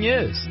everything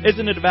is.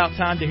 Isn't it about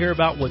time to hear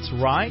about what's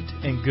right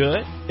and good?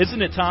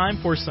 Isn't it time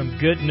for some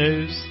good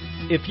news?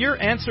 If your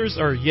answers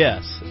are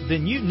yes,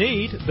 then you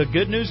need the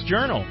Good News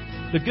Journal.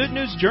 The Good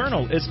News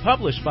Journal is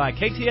published by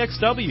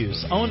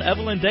KTXW's own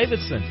Evelyn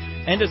Davidson,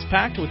 and it's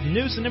packed with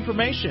news and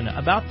information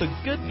about the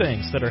good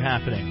things that are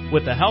happening.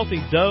 With a healthy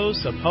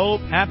dose of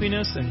hope,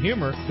 happiness, and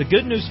humor, the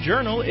Good News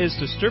Journal is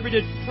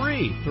distributed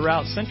free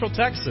throughout Central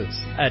Texas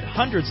at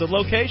hundreds of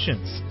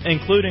locations,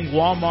 including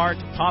Walmart,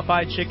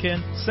 Popeye Chicken,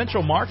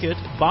 Central Market,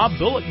 Bob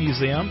Bullock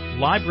Museum,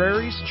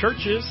 libraries,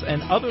 churches,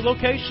 and other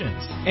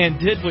locations. And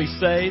did we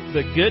say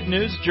the Good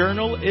News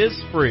Journal is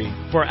free?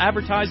 For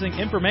advertising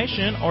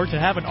information or to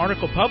have an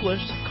article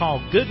published, call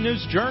Good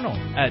News Journal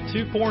at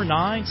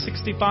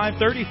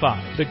 249-6535.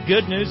 The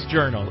Good News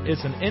Journal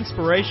is an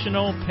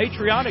inspirational,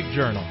 patriotic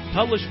journal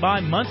published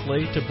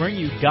bi-monthly to bring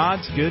you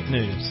God's good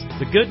news.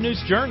 The Good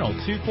News Journal,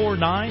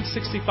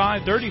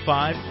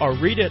 249-6535, or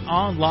read it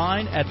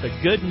online at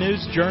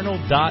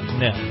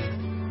thegoodnewsjournal.net.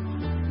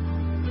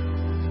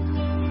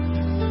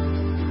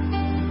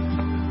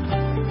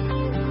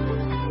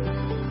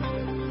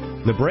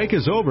 The break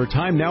is over.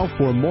 Time now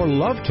for more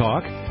Love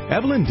Talk.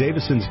 Evelyn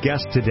Davison's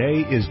guest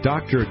today is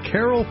Dr.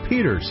 Carol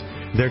Peters.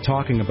 They're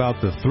talking about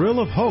the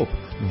thrill of hope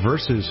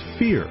versus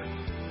fear.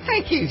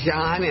 Thank you,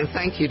 John, and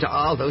thank you to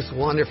all those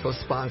wonderful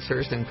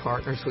sponsors and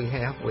partners we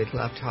have with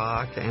Love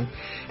Talk, and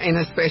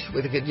especially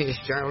with the Good News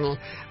Journal.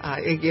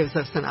 It gives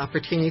us an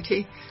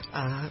opportunity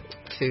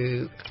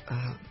to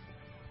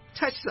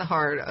touch the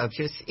heart of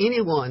just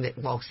anyone that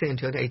walks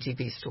into an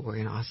AGB store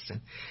in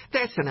Austin.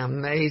 That's an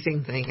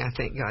amazing thing I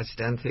think God's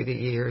done through the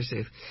years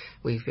if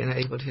we've been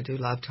able to do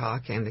Love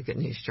Talk and the Good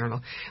News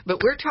Journal.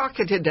 But we're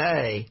talking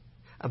today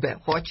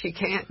about what you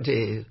can't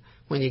do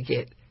when you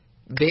get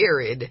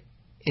buried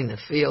in the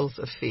fields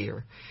of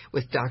fear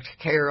with Dr.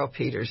 Carol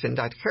Peters. And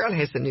Dr. Carol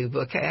has a new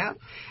book out,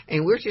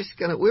 and we'll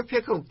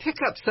pick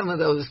up some of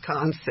those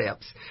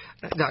concepts,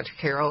 Dr.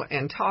 Carol,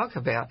 and talk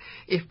about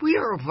if we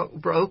are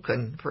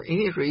broken for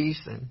any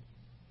reason,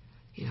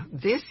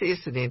 this is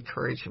an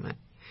encouragement.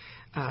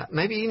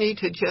 Maybe you need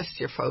to adjust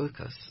your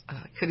focus.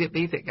 Could it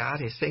be that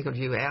God has singled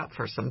you out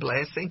for some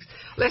blessings?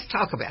 Let's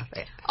talk about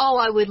that. Oh,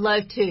 I would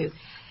love to.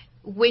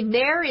 When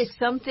there is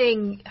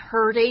something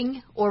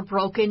hurting or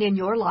broken in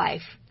your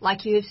life,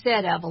 like you have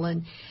said,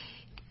 Evelyn,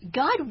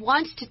 God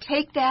wants to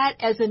take that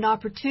as an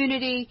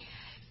opportunity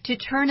to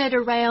turn it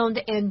around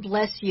and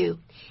bless you.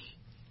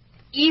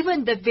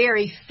 Even the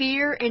very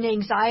fear and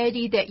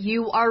anxiety that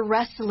you are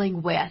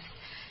wrestling with,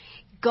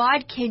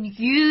 God can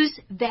use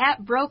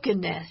that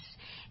brokenness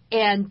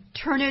and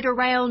turn it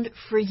around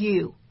for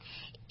you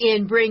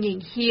in bringing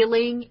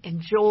healing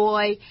and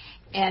joy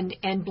and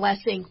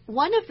blessing.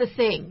 One of the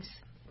things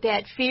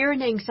that fear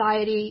and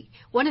anxiety,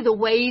 one of the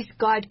ways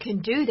God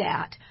can do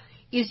that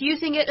is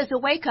using it as a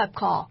wake-up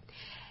call.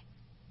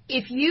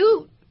 If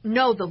you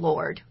know the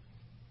Lord,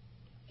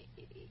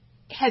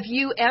 have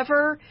you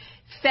ever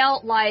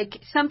felt like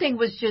something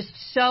was just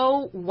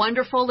so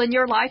wonderful in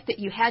your life that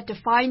you had to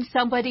find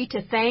somebody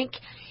to thank?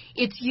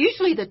 It's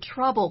usually the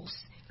troubles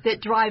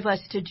that drive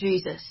us to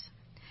Jesus.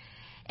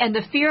 And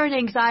the fear and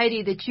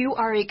anxiety that you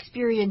are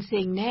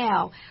experiencing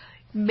now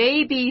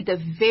may be the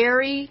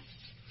very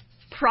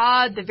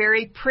prod, the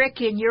very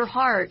prick in your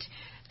heart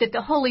that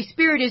the Holy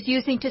Spirit is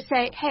using to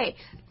say, hey,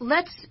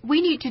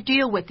 we need to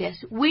deal with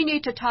this. We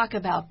need to talk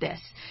about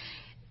this.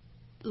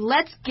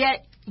 Let's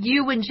get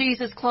you and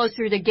Jesus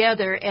closer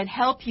together and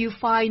help you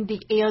find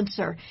the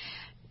answer.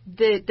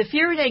 The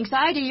fear and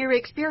anxiety you're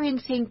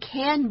experiencing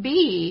can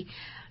be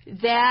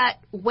that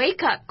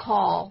wake-up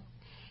call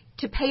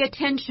to pay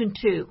attention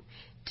to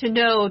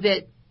know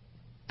that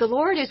the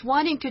Lord is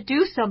wanting to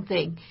do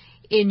something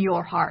in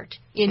your heart,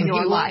 in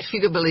your life. He wants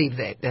you to believe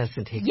that,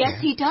 doesn't he? Yes,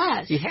 he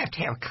does. You have to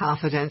have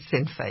confidence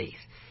and faith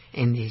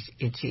in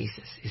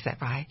Jesus. Is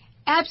that right?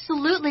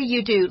 Absolutely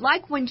you do.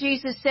 Like when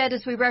Jesus said,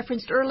 as we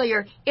referenced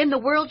earlier, in the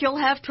world you'll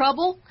have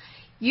trouble.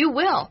 You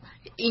will,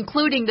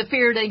 including the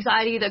fear and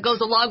anxiety that goes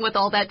along with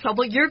all that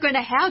trouble. You're going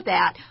to have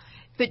that.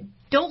 But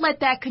don't let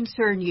that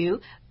concern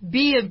you.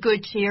 Be of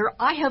good cheer.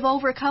 I have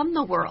overcome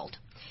the world.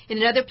 In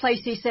another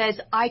place he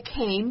says, I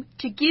came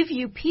to give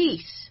you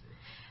peace.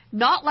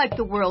 Not like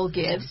the world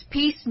gives,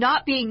 peace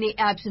not being the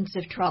absence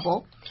of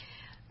trouble,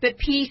 but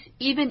peace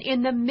even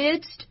in the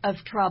midst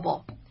of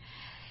trouble.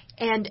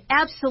 And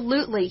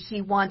absolutely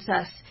he wants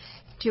us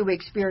to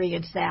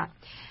experience that.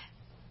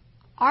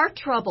 Our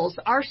troubles,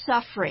 our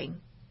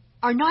suffering,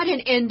 are not an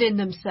end in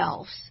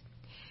themselves,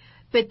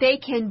 but they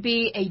can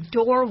be a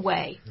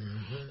doorway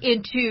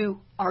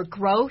into our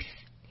growth,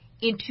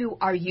 into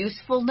our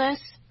usefulness.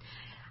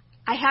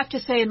 I have to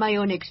say in my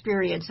own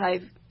experience,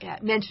 I've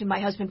mentioned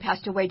my husband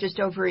passed away just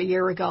over a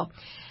year ago.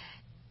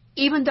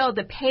 Even though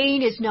the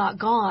pain is not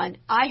gone,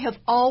 I have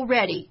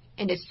already,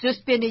 and it's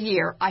just been a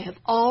year, I have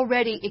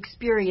already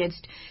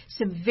experienced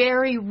some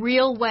very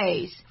real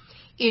ways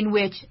in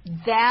which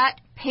that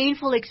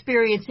painful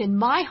experience in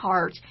my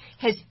heart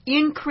has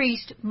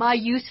increased my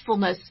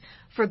usefulness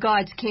for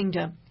God's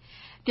kingdom.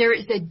 There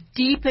is a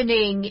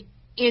deepening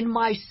in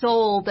my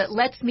soul that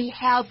lets me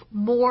have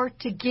more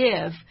to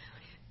give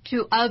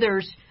to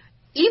others,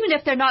 even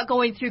if they're not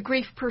going through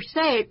grief per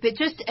se, but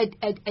just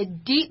a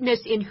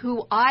deepness in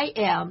who I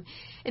am.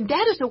 And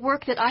that is a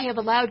work that I have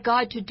allowed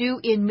God to do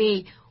in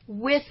me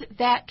with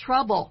that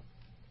trouble.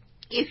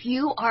 If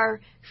you are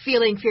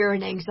feeling fear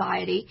and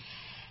anxiety,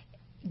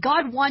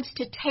 God wants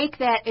to take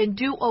that and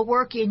do a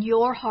work in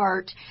your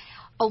heart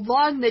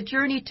along the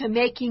journey to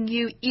making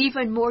you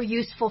even more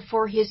useful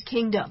for His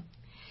kingdom.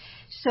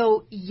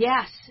 So,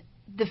 yes,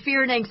 the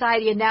fear and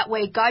anxiety in that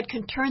way, God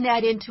can turn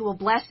that into a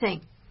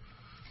blessing.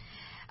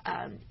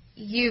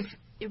 You've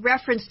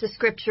referenced the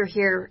scripture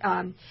here,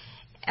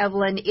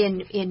 Evelyn,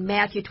 in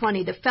Matthew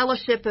 20, the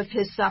fellowship of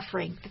His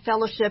suffering, the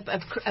fellowship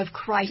of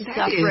Christ's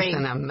suffering. That is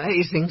an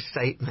amazing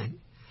statement.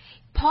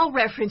 Paul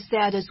referenced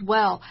that as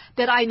well,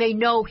 that I may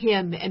know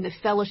Him and the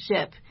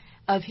fellowship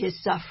of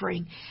His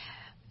suffering.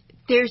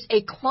 There's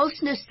a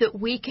closeness that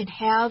we can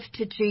have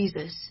to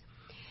Jesus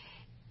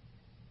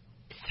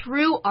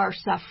through our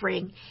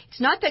suffering. It's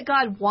not that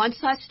God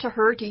wants us to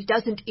hurt. He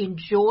doesn't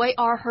enjoy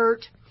our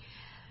hurt,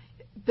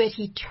 but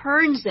He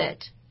turns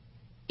it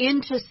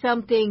into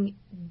something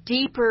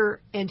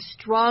deeper and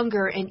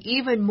stronger and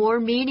even more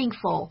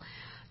meaningful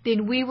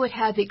than we would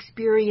have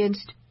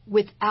experienced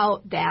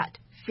without that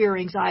fear,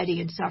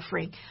 anxiety, and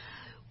suffering.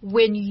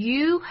 When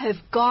you have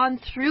gone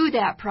through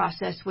that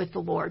process with the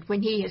Lord,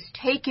 when He has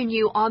taken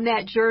you on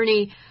that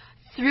journey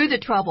through the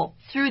trouble,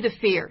 through the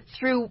fear,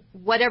 through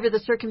whatever the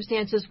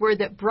circumstances were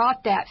that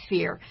brought that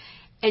fear,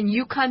 and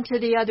you come to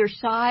the other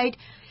side,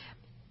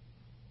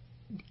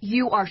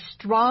 you are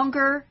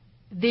stronger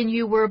than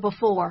you were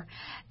before.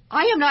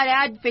 I am not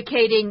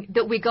advocating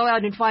that we go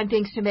out and find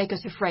things to make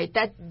us afraid.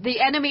 That the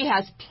enemy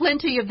has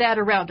plenty of that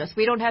around us.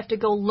 We don't have to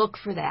go look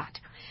for that.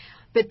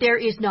 But there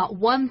is not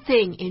one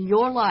thing in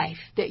your life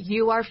that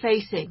you are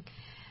facing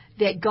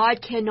that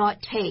God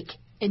cannot take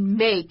and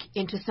make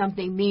into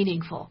something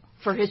meaningful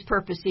for His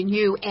purpose in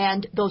you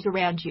and those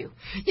around you.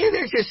 Yeah,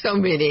 there's just so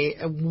many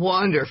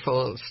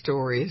wonderful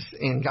stories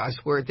in God's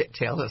Word that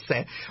tell us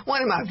that.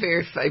 One of my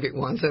very favorite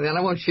ones, and then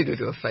I want you to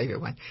do a favorite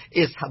one,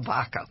 is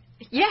Habakkuk.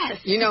 Yes.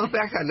 You know,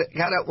 Habakkuk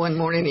got up one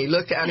morning and he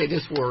looked out at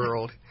his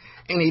world,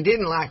 and he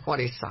didn't like what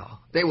he saw.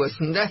 There was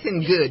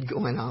nothing good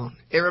going on.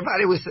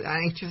 Everybody was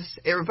anxious.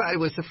 Everybody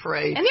was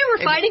afraid. And they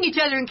were fighting each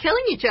other and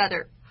killing each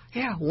other.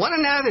 Yeah, one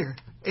another.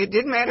 It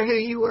didn't matter who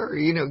you were.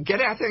 You know,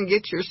 get out there and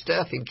get your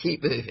stuff and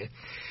keep moving.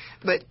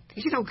 But,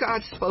 you know,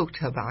 God spoke to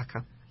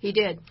Habakkuk. He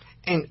did.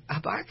 And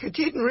Habakkuk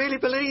didn't really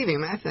believe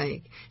him, I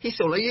think. He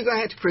said, well, you're going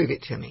to have to prove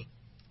it to me.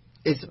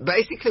 It's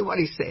basically what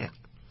he said.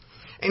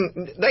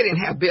 And they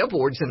didn't have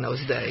billboards in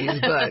those days,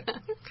 but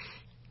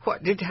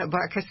what did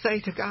Habakkuk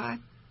say to God?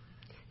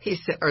 He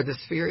said, or the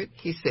Spirit,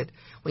 he said,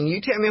 when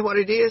you tell me what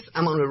it is,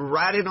 I'm going to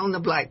write it on the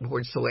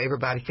blackboard so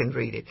everybody can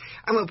read it.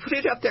 I'm going to put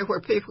it up there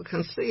where people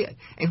can see it.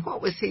 And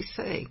what was he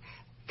saying?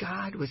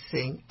 God was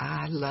saying,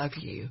 I love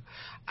you.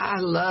 I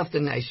love the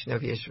nation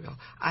of Israel.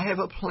 I have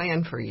a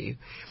plan for you.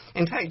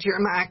 In fact,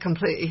 Jeremiah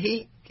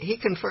he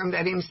confirmed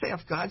that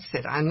himself. God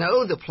said, I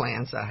know the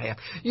plans I have.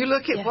 You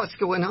look at what's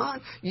going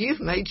on. You've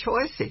made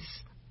choices.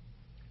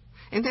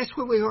 And that's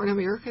where we are in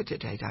America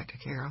today, Dr.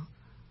 Carol.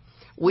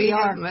 We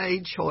have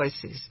made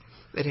choices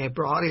that have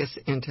brought us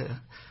into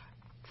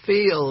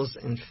fields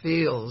and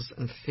fields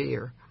of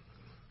fear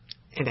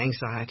and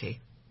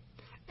anxiety.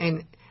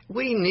 And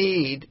we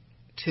need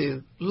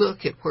to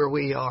look at where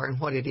we are and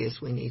what it is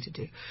we need to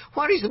do.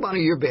 What is one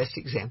of your best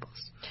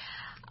examples?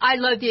 I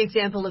love the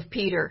example of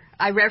Peter.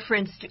 I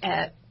referenced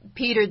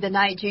Peter the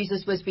night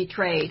Jesus was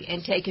betrayed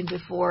and taken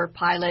before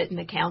Pilate and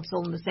the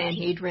council and the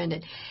Sanhedrin.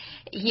 And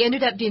he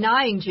ended up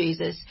denying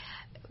Jesus.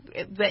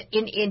 But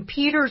in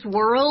Peter's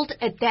world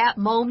at that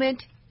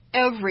moment,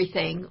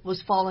 everything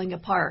was falling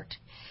apart.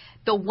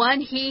 The one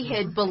he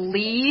had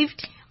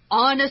believed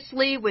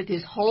honestly with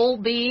his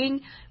whole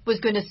being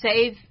was going to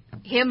save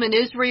him and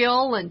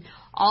Israel and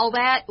all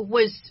that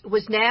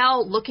was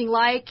now looking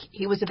like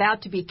he was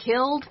about to be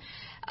killed.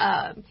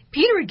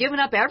 Peter had given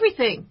up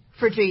everything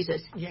for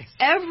Jesus. Yes.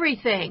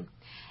 Everything.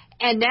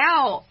 And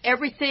now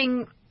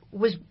everything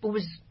was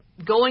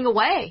going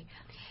away.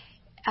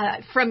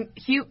 From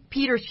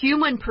Peter's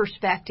human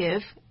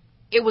perspective,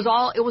 it was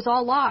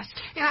all lost.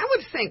 And I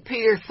would think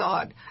Peter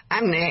thought,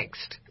 I'm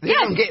next. They're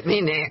going to get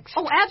me next.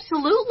 Oh,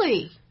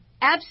 absolutely.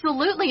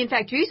 Absolutely. In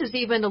fact, Jesus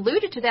even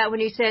alluded to that when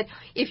he said,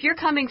 if you're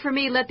coming for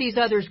me, let these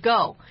others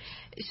go.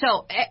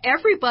 So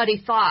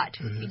everybody thought,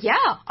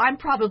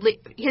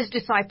 his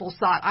disciples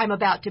thought, I'm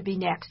about to be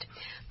next.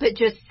 But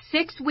just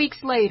 6 weeks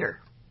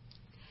later,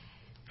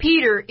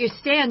 Peter is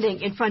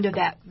standing in front of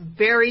that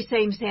very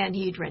same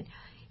Sanhedrin.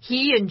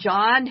 He and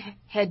John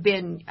had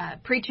been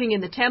preaching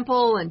in the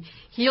temple and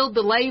healed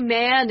the lame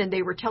man, and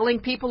they were telling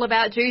people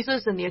about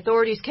Jesus, and the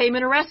authorities came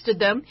and arrested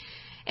them.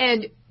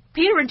 And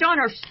Peter and John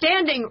are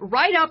standing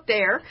right up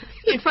there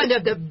in front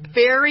of the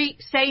very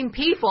same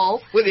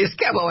people. With his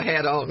cowboy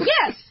hat on.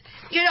 Yes.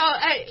 You know,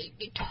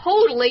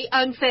 totally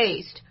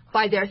unfazed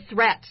by their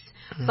threats,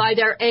 by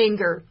their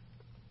anger,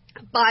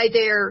 by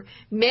their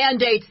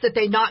mandates that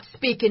they not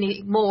speak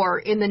anymore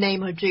in the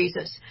name of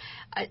Jesus.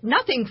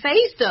 Nothing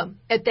fazed them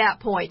at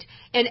that point.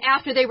 And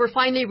after they were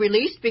finally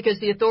released because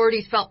the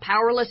authorities felt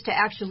powerless to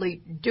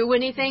actually do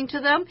anything to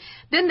them,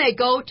 then they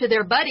go to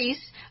their buddies,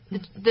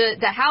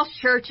 the house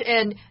church,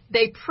 and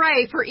they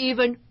pray for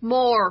even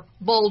more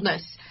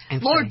boldness.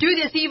 Lord, do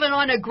this even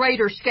on a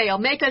greater scale.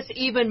 Make us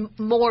even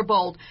more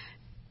bold.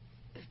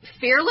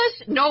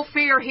 Fearless? No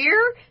fear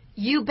here?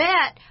 You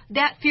bet.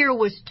 That fear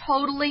was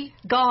totally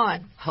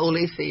gone.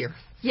 Holy fear.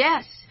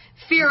 Yes.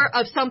 Fear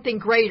of something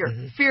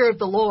greater. Fear of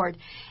the Lord.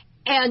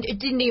 And it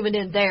didn't even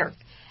end there.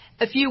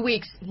 A few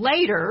weeks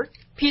later,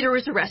 Peter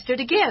was arrested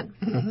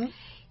again.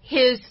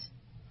 His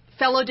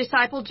fellow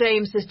disciple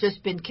James has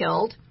just been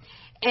killed.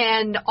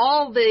 And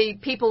all the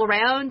people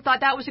around thought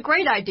that was a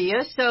great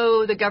idea.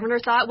 So the governor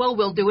thought, well,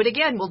 we'll do it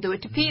again. We'll do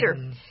it to Peter.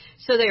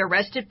 So they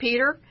arrested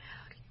Peter,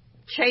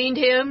 chained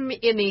him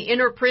in the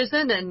inner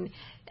prison and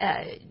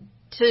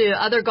to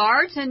other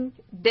guards, and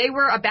they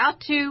were about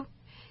to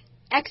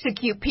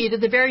execute Peter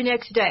the very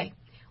next day.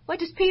 What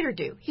does Peter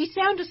do? He's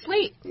sound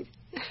asleep.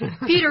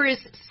 Peter is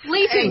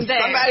sleeping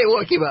there. Somebody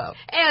woke him up.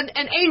 And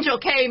an angel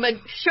came and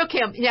shook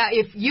him. Now,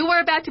 if you were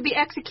about to be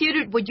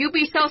executed, would you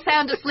be so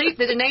sound asleep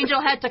that an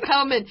angel had to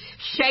come and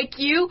shake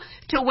you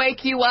to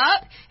wake you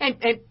up? And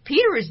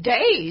Peter is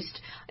dazed.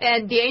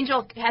 And the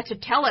angel had to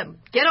tell him,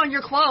 get on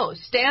your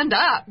clothes, stand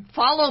up,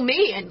 follow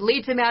me, and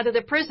leads him out of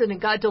the prison,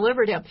 and God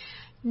delivered him.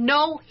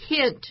 No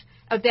hint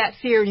of that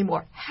fear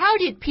anymore. How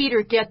did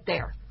Peter get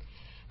there?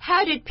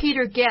 How did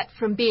Peter get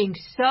from being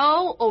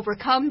so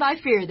overcome by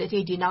fear that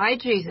he denied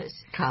Jesus?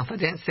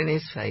 Confidence in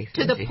his faith.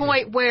 To the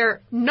point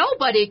where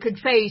nobody could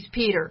faze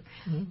Peter.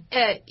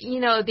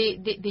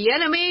 The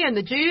enemy and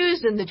the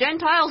Jews and the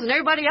Gentiles and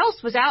everybody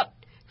else was out,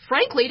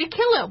 frankly, to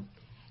kill him.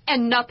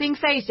 And nothing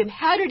fazed him.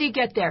 How did he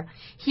get there?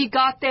 He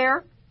got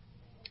there,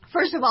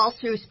 first of all,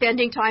 through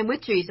spending time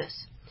with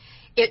Jesus.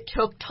 It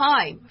took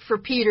time for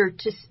Peter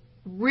to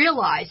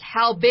realize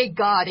how big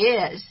God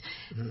is,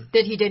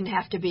 that he didn't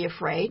have to be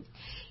afraid.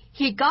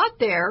 He got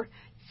there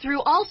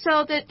through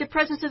also the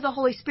presence of the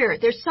Holy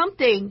Spirit. There's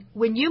something,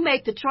 when you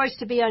make the choice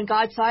to be on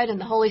God's side and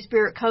the Holy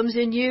Spirit comes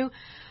in you,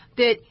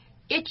 that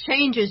it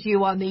changes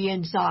you on the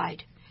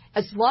inside.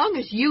 As long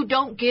as you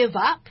don't give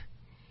up,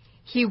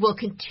 He will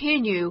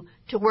continue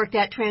to work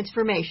that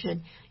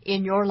transformation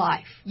in your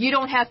life. You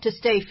don't have to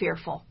stay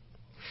fearful.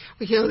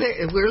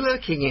 We're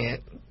looking at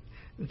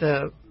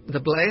the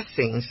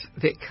blessings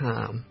that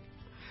come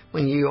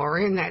when you are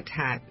in that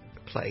tight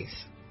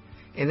place,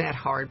 in that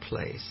hard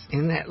place,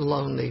 in that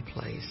lonely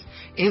place,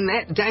 in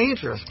that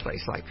dangerous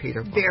place like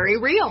Peter was. Very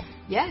real,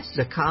 yes.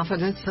 The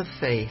confidence of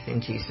faith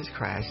in Jesus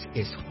Christ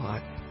is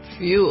what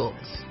fuels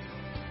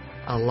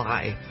a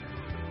life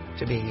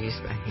to be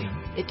used by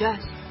Him. It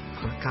does.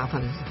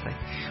 Confidence of faith.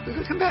 We're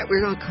going to come back.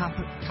 We're going to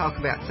talk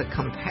about the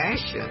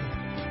compassion.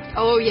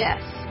 Oh,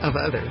 yes. Of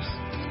others.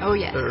 Oh,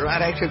 yes. But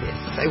right after this,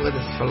 stay with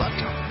us for Love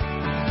Talk.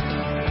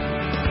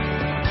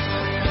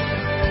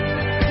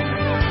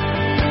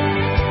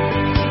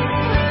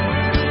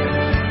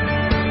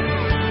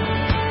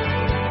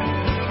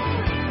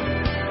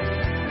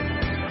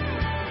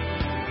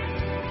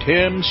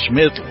 Tim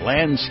Smith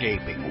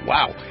Landscaping.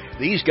 Wow.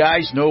 These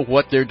guys know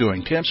what they're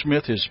doing. Tim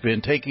Smith has been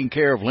taking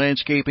care of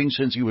landscaping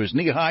since he was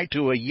knee-high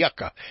to a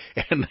yucca.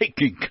 And they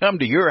can come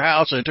to your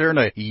house and turn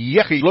a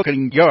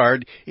yucky-looking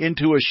yard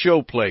into a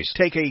showplace.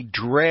 Take a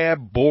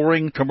drab,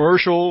 boring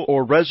commercial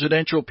or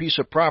residential piece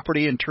of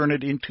property and turn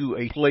it into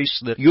a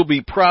place that you'll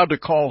be proud to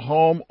call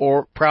home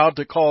or proud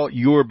to call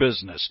your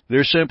business.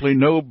 There's simply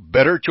no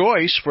better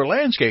choice for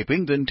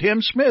landscaping than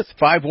Tim Smith.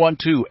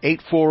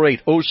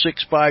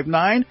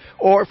 512-848-0659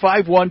 or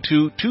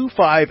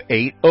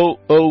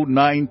 512-258-0093 or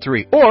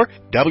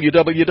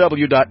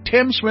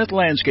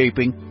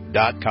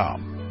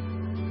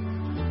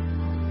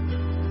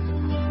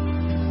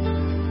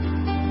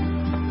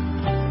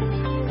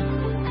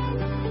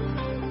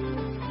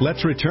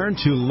Let's return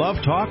to Love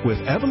Talk with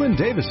Evelyn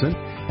Davison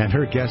and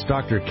her guest,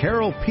 Dr.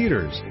 Carol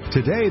Peters.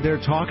 Today they're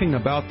talking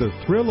about the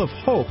thrill of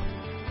hope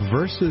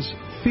versus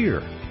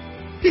fear.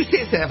 This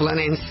is Evelyn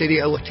in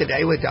studio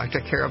today with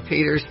Dr. Carol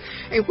Peters,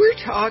 and we're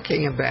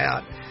talking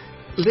about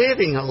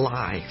living a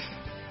life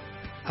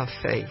of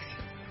faith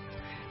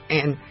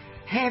and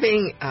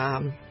having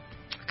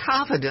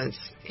confidence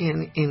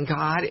in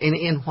God and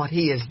in what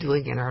He is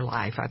doing in our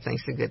life. I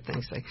think is a good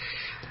thing to say.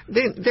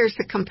 Then there's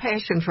the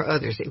compassion for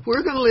others. If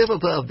we're going to live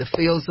above the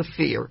fields of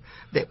fear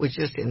that would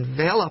just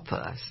envelop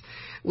us,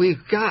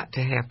 we've got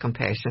to have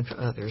compassion for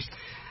others.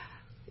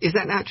 Is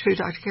that not true,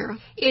 Dr. Carol?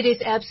 It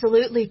is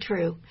absolutely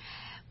true.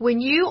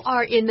 When you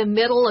are in the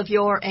middle of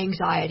your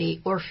anxiety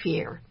or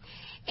fear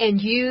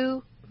and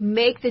you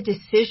make the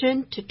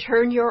decision to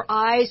turn your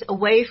eyes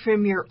away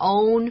from your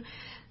own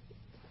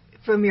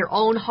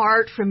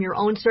heart, from your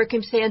own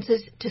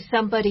circumstances to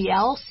somebody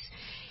else,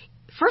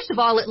 first of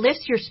all, it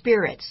lifts your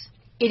spirits.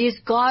 It is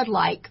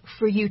godlike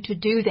for you to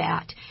do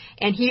that.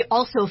 And He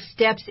also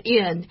steps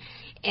in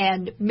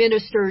and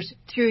ministers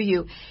through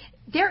you.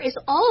 there is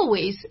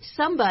always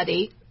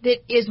somebody that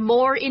is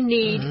more in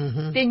need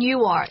than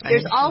you are.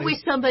 There's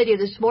always somebody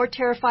that's more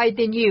terrified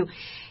than you.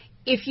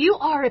 If you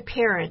are a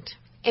parent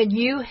and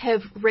you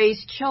have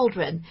raised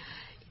children,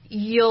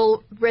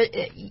 you'll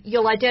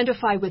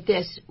identify with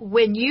this.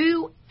 When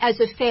you, as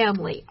a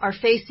family, are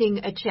facing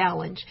a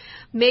challenge,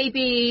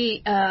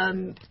 maybe,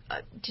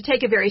 to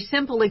take a very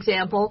simple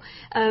example,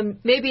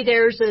 maybe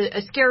there's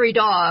a scary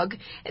dog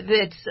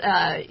that's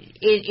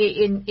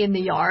in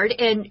the yard,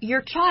 and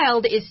your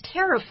child is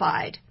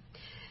terrified.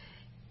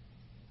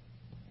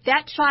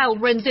 That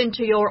child runs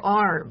into your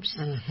arms,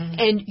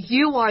 and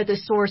you are the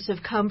source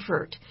of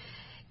comfort.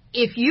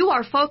 If you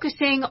are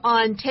focusing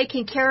on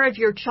taking care of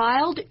your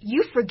child,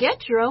 you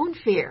forget your own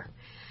fear.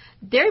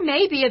 There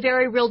may be a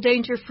very real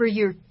danger for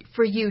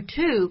you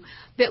too,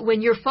 but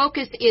when your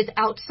focus is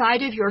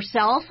outside of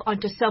yourself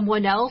onto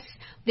someone else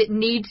that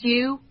needs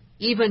you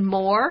even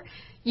more,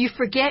 you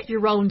forget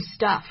your own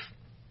stuff.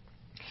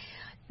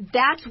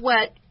 That's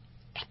what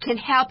can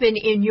happen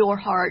in your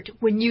heart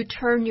when you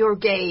turn your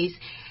gaze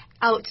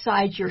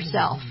outside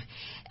yourself.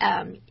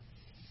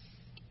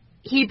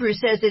 Hebrews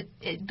says that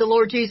the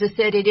Lord Jesus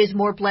said it is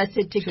more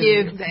blessed to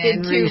give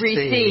than to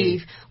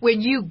receive.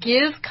 When you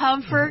give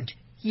comfort,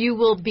 you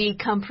will be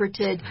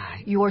comforted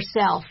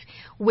yourself.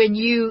 When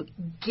you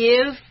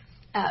give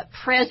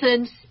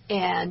presence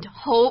and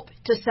hope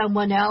to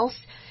someone else,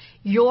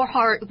 your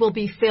heart will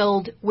be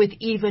filled with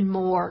even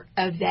more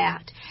of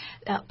that.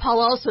 Paul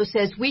also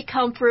says we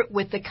comfort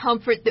with the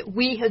comfort that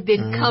we have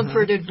been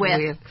comforted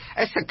with.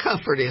 That's a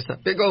comfort is a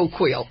big old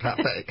quilt, I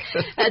think.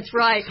 That's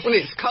right. When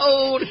it's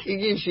cold, it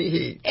gives you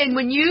heat. And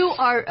when you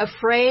are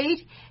afraid,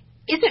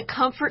 isn't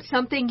comfort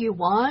something you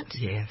want?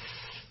 Yes.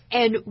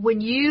 And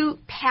when you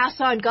pass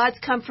on God's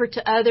comfort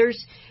to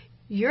others,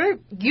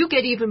 you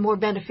get even more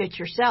benefit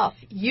yourself.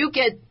 You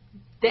get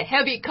the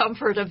heavy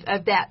comfort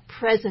of that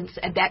presence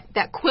and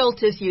that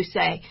quilt, as you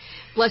say,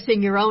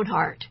 blessing your own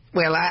heart.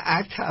 Well,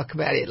 I talk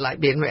about it like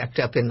being wrapped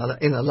up in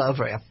the love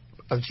wrap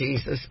of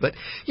Jesus. But,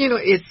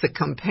 it's the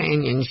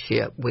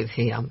companionship with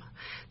Him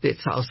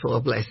that's also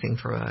a blessing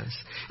for us.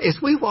 As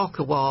we walk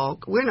a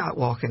walk, we're not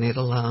walking it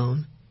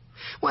alone.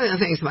 One of the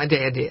things my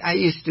dad did, I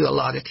used to do a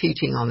lot of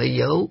teaching on the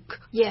yoke.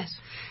 Yes.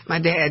 My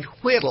dad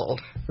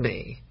whittled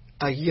me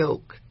a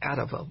yoke out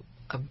of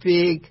a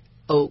big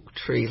oak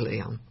tree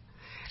limb.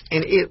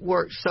 And it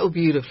worked so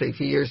beautifully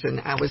for years. And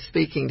I was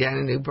speaking down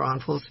in New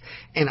Braunfels,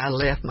 and I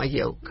left my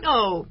yoke.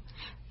 Oh.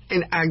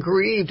 And I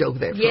grieved over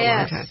that for a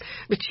long time.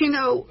 But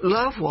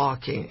love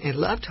walking and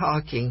love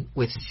talking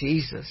with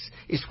Jesus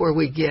is where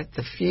we get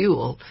the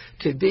fuel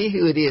to be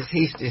who it is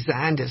He's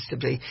designed us to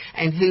be,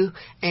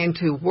 and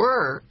to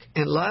work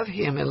and love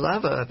Him and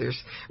love others.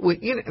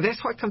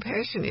 That's what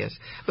compassion is.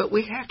 But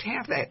we have to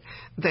have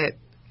that.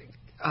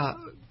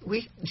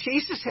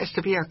 Jesus has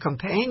to be our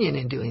companion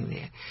in doing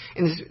that.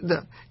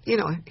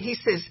 And He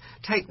says,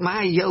 take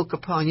my yoke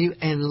upon you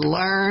and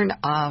learn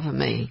of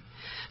me.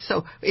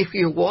 So if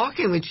you're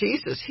walking with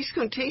Jesus, He's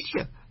going to teach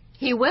you.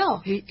 He will.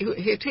 He'll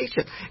teach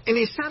you. And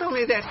it's not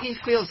only that He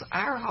fills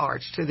our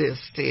hearts to the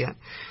extent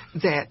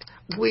that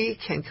we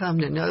can come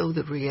to know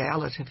the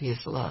reality of His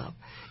love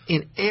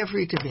in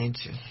every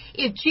dimension.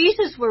 If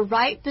Jesus were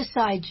right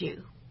beside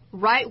you,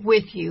 right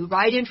with you,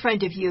 right in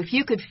front of you, if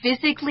you could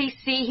physically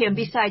see Him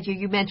beside you,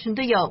 you mentioned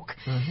the yoke,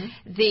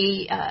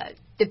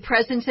 the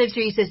presence of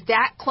Jesus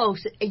that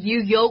close,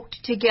 you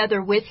yoked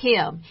together with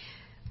Him,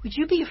 would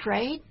you be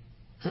afraid?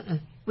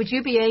 Would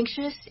you be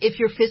anxious? If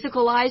your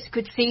physical eyes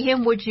could see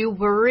Him, would you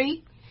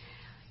worry?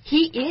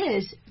 He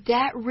is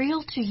that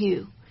real to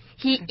you.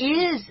 He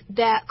is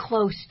that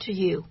close to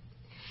you.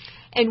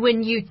 And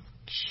when you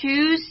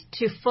choose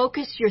to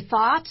focus your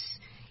thoughts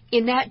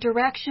in that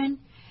direction,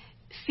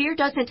 fear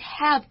doesn't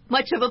have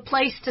much of a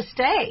place to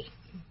stay.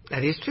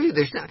 That is true.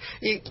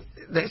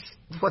 That's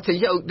what the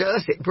yoke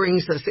does. It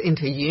brings us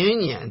into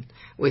union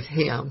with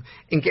Him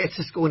and gets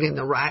us going in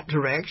the right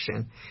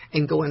direction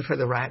and going for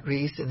the right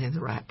reason and the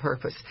right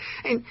purpose.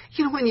 And,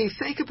 when you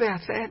think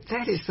about that,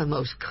 that is the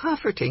most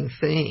comforting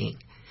thing.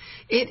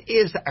 It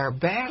is our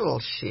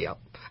battleship,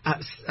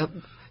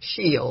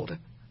 shield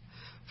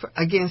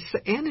against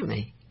the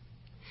enemy.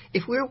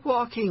 If we're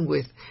walking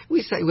with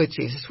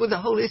Jesus, with the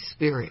Holy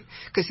Spirit,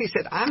 because He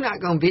said, I'm not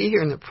going to be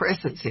here in the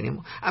presence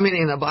anymore.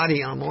 In the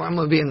body anymore. I'm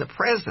going to be in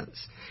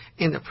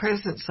the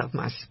presence of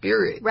my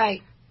Spirit.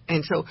 Right.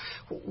 And so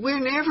we're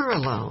never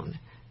alone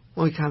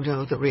when we come to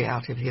know the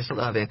reality of His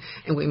love,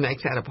 and we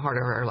make that a part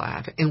of our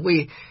life. And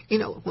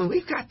when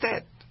we've got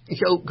that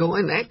yoke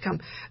going,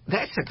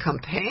 that's a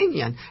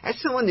companion.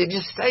 That's someone that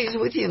just stays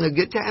with you in the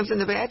good times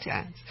and the bad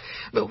times.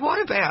 But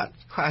what about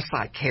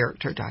Christ-like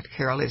character, Dr.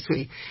 Carol, as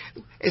we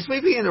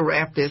begin to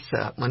wrap this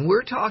up, when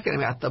we're talking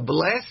about the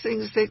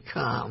blessings that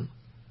come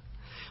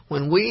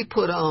when we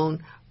put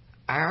on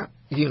our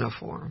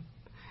uniform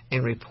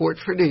and report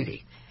for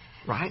duty,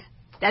 right?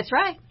 That's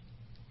right.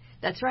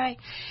 That's right.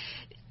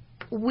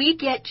 We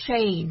get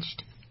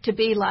changed to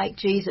be like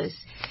Jesus.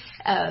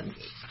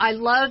 I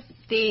love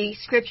the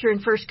scripture in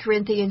 1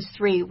 Corinthians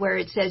 3 where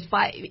it says,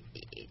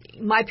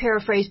 my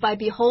paraphrase, by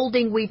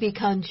beholding we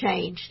become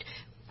changed.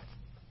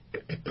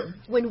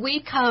 When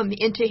we come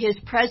into His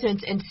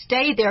presence and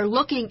stay there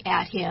looking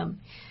at Him,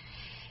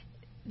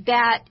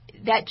 that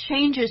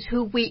changes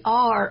who we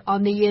are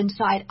on the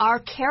inside. Our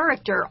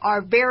character,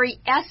 our very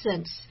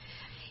essence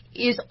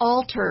is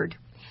altered.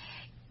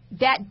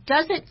 That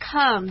doesn't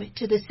come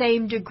to the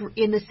same degree,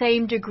 in the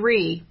same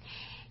degree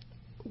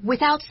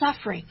without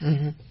suffering.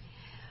 Mm-hmm.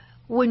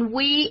 When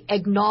we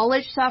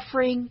acknowledge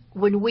suffering,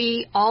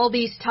 all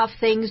these tough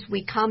things,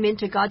 we come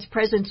into God's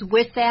presence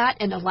with that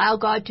and allow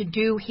God to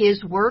do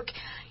His work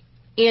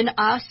in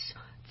us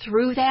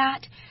through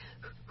that,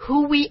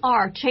 who we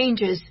are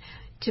changes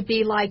to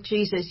be like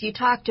Jesus. You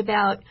talked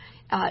about,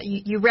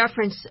 you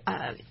reference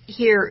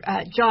here,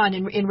 John,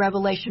 in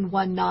Revelation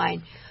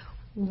 1:9.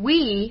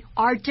 We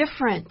are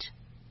different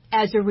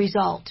as a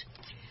result.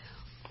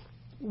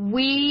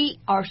 We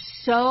are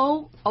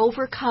so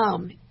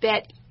overcome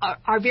that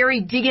our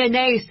very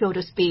DNA, so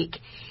to speak,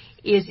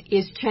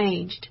 is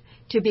changed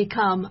to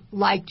become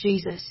like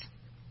Jesus.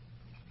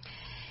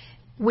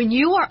 When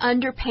you are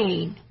under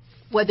pain,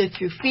 whether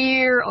through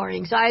fear or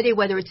anxiety,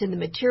 whether it's in the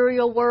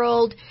material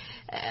world,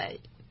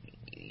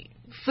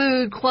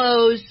 food,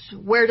 clothes,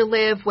 where to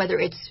live, whether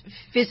it's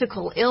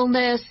physical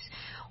illness,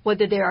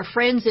 whether there are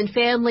friends and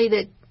family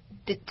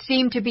that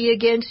seem to be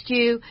against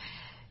you,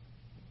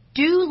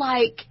 do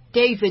like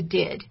David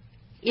did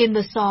in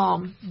the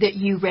psalm that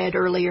you read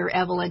earlier,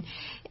 Evelyn.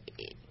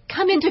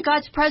 Come into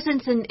God's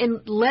presence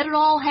and let it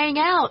all hang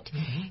out.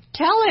 Mm-hmm.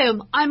 Tell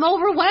Him, I'm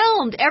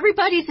overwhelmed.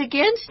 Everybody's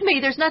against me.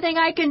 There's nothing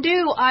I can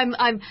do.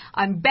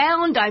 I'm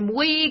bound. I'm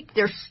weak.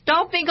 They're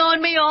stomping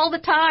on me all the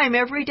time,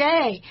 every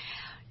day.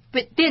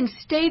 But then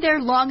stay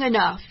there long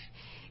enough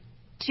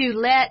to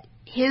let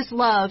His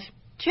love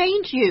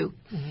change you.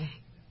 Mm-hmm.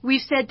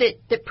 We've said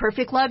that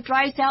perfect love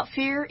drives out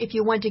fear. If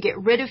you want to get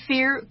rid of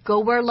fear,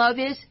 go where love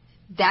is.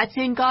 That's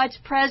in God's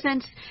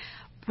presence.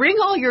 Bring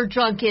all your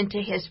junk into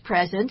His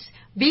presence.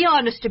 Be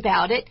honest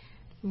about it.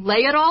 Lay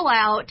it all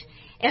out.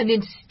 And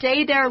then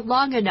stay there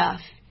long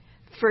enough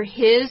for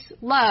His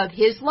love,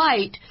 His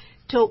light,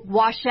 to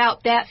wash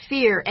out that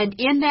fear. And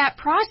in that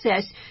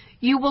process,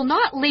 you will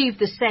not leave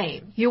the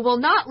same. You will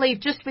not leave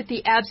just with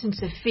the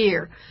absence of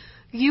fear.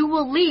 You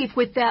will leave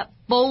with that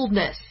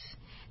boldness,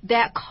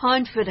 that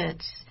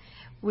confidence.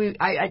 We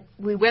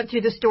went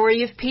through the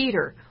story of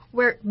Peter,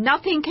 where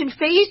nothing can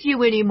faze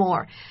you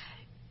anymore.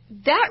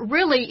 That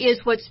really is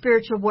what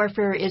spiritual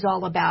warfare is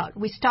all about.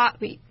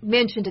 We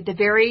mentioned at the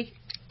very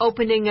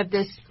opening of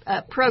this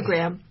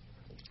program,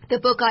 the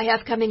book I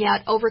have coming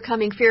out,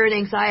 Overcoming Fear and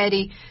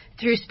Anxiety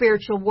Through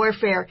Spiritual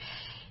Warfare.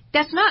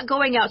 That's not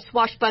going out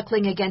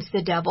swashbuckling against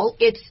the devil.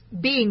 It's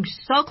being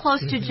so close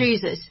to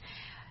Jesus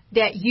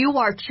that you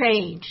are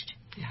changed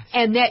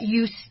and that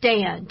you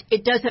stand.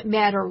 It doesn't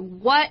matter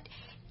what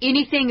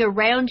anything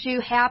around you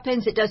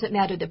happens. It doesn't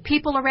matter the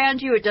people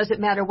around you. It doesn't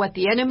matter what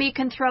the enemy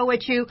can throw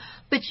at you.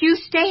 But you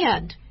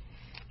stand.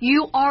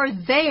 You are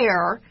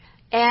there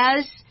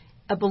as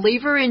a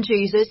believer in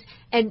Jesus,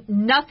 and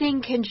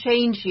nothing can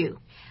change you.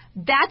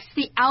 That's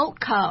the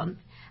outcome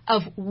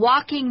of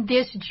walking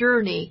this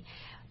journey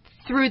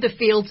through the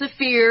fields of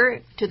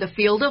fear to the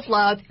field of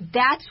love.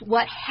 That's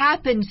what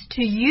happens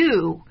to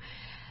you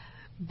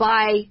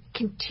by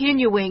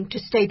continuing to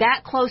stay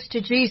that close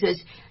to Jesus,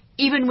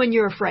 even when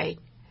you're afraid.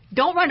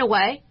 Don't run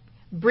away.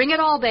 Bring it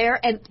all there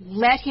and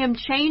let Him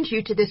change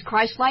you to this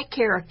Christ-like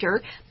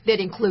character that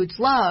includes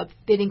love,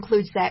 that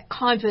includes that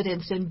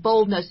confidence and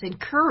boldness and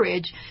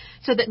courage,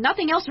 so that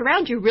nothing else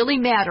around you really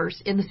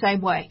matters in the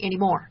same way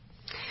anymore.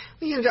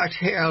 You know,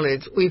 Dr.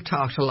 Harold, we've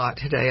talked a lot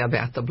today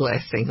about the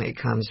blessing that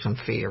comes from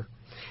fear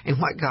and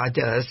what God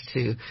does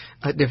to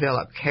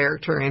develop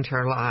character into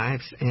our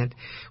lives. And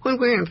when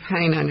we're in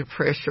pain, under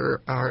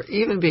pressure, or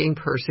even being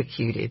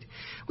persecuted,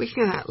 we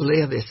cannot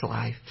live this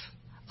life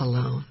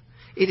alone.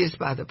 It is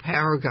by the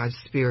power of God's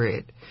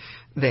Spirit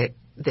that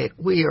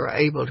we are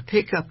able to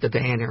pick up the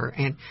banner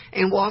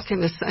and walk in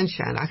the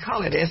sunshine. I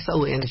call it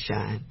SON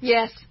shine.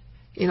 Yes.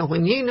 You know,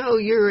 when you know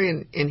you're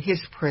in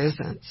His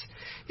presence,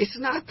 it's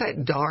not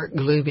that dark,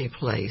 gloomy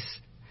place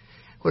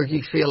where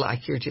you feel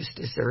like you're just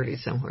deserted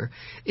somewhere.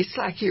 It's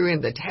like you're in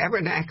the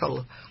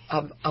tabernacle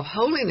of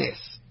holiness.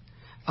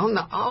 On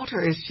the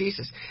altar is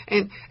Jesus.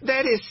 And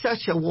that is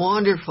such a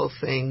wonderful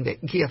thing,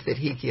 that gift that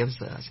He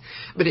gives us.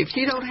 But if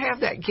you don't have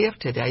that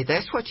gift today,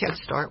 that's what you have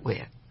to start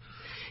with.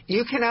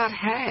 You cannot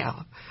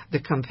have the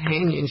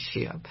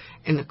companionship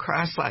and the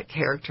Christ-like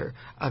character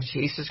of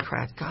Jesus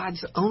Christ,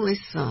 God's only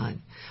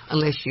Son,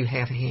 unless you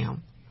have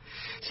Him.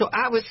 So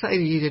I would say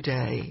to you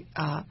today,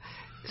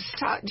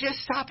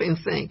 stop and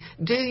think.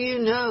 Do you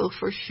know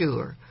for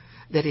sure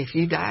that if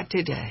you died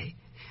today,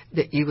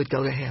 that you would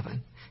go to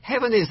heaven?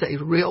 Heaven is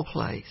a real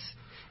place,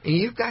 and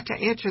you've got to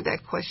answer that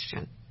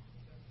question.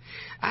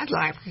 I'd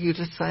like for you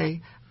to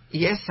say,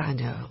 yes, I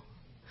know.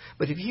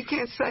 But if you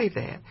can't say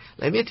that,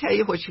 let me tell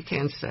you what you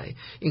can say.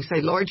 You can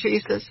say, Lord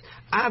Jesus,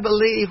 I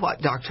believe what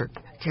Dr.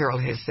 Carol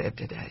has said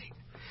today.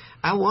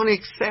 I want to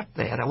accept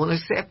that. I want to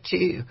accept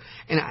you.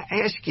 And I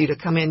ask you to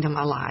come into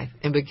my life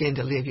and begin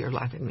to live your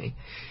life in me.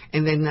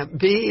 And then the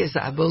B is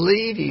I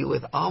believe you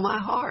with all my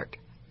heart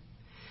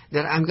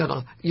that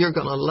you're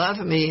going to love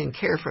me and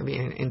care for me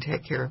and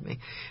take care of me.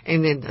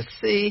 And then the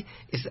C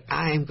is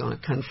I am going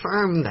to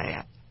confirm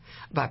that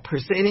by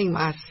presenting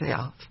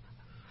myself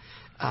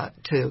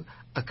to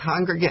a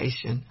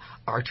congregation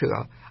or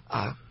to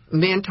a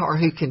mentor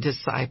who can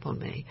disciple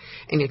me.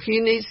 And if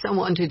you need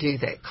someone to do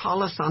that,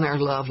 call us on our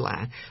love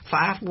line,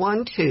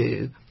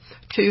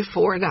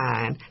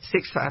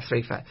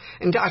 512-249-6535.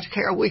 And Dr.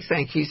 Carol, we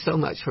thank you so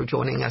much for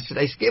joining us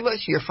today. So give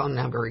us your phone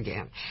number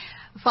again.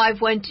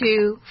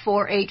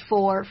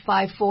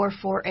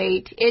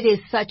 512-484-5448. It is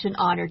such an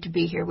honor to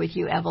be here with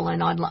you,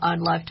 Evelyn, on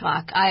Love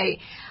Talk. I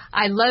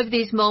love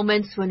these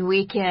moments when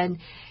we can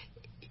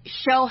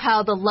show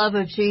how the love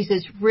of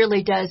Jesus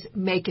really does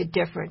make a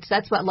difference.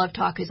 That's what Love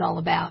Talk is all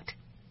about.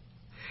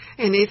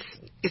 And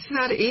it's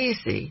not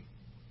easy,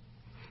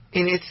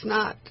 and it's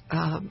not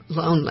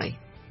lonely.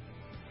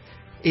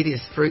 It is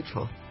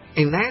fruitful.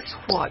 And that's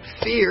what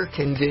fear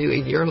can do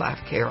in your life,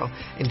 Carol,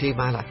 and do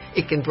my life.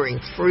 It can bring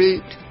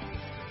fruit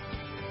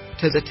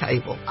to the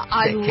table.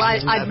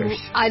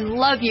 I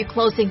love you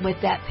closing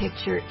with that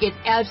picture. It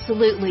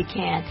absolutely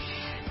can.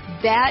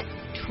 That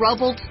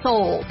troubled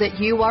soul that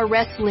you are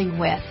wrestling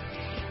with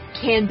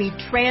can be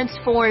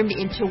transformed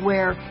into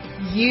where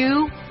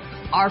you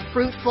are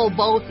fruitful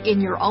both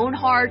in your own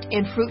heart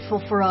and fruitful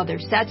for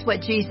others. That's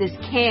what Jesus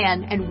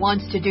can and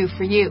wants to do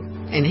for you.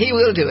 And He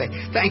will do it.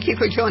 Thank you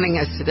for joining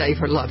us today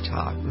for Love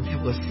Talk.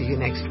 And we'll see you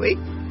next week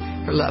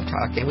for Love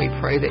Talk. And we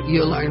pray that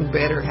you'll learn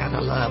better how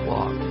to love,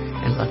 walk,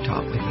 and love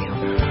talk with Him.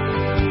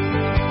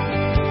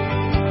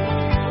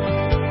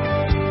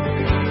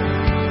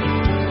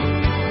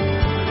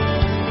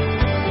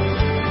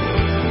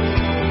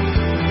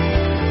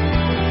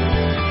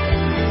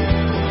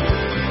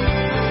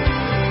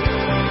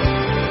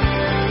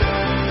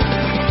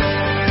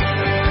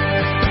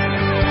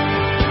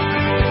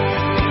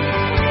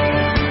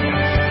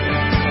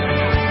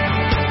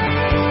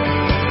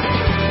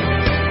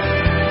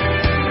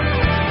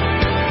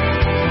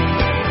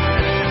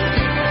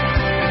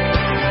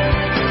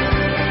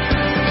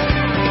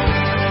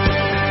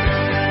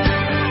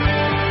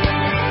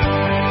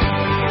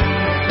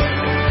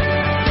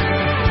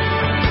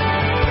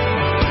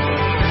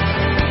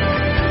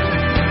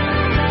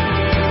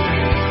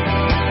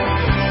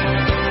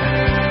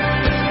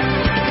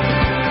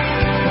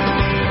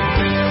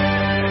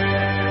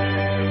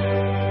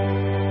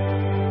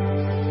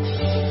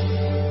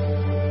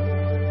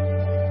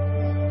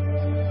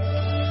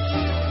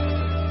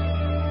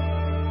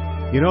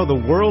 You know,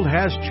 the world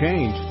has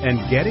changed,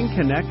 and getting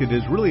connected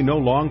is really no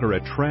longer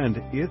a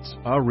trend, it's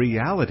a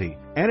reality.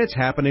 And it's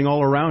happening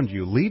all around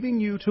you,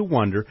 leaving you to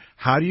wonder,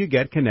 how do you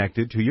get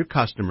connected to your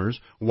customers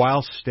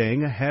while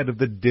staying ahead of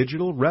the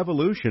digital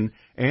revolution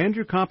and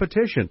your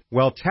competition?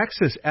 Well,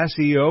 Texas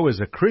SEO is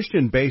a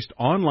Christian-based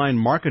online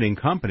marketing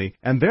company,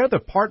 and they're the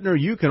partner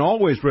you can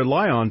always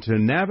rely on to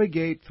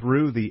navigate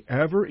through the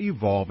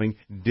ever-evolving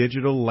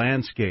digital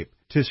landscape.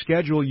 To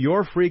schedule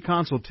your free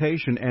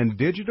consultation and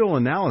digital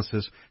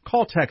analysis,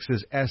 call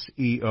Texas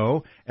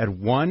SEO at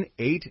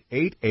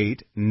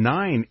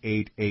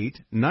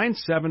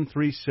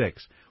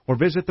 1-888-988-9736 or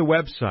visit the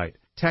website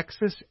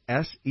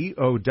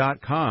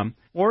texasseo.com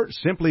or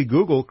simply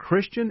Google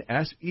Christian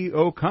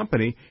SEO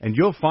Company and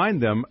you'll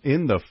find them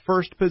in the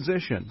first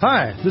position.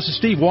 Hi, this is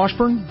Steve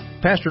Washburn,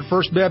 pastor at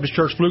First Baptist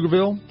Church,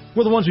 Pflugerville.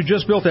 We're the ones who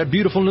just built that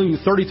beautiful new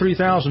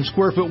 33,000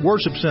 square foot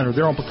worship center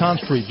there on Pecan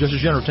Street, just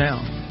as you enter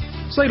town.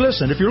 Say,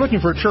 listen, if you're looking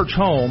for a church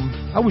home,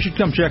 I wish you'd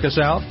come check us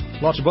out.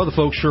 Lots of other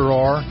folks sure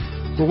are.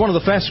 We're one of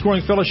the fastest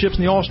growing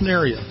fellowships in the Austin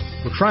area.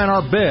 We're trying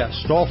our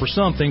best to offer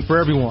something for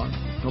everyone.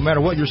 No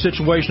matter what your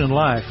situation in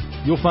life,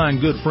 you'll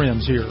find good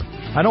friends here.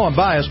 I know I'm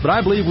biased, but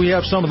I believe we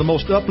have some of the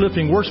most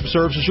uplifting worship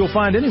services you'll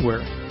find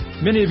anywhere.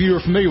 Many of you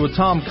are familiar with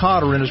Tom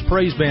Cotter and his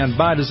praise band,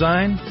 By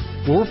Design.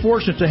 Well, we're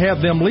fortunate to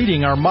have them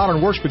leading our modern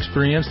worship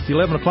experience at the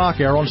 11 o'clock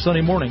hour on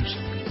Sunday mornings.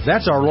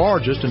 That's our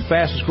largest and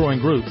fastest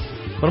growing group.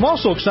 But I'm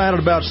also excited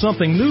about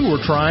something new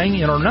we're trying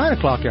in our 9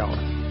 o'clock hour.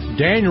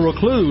 Daniel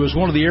Reclue is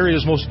one of the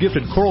area's most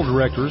gifted choral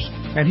directors,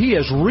 and he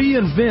has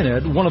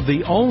reinvented one of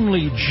the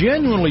only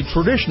genuinely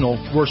traditional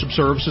worship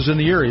services in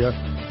the area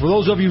for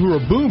those of you who are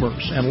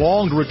boomers and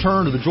long to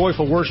return to the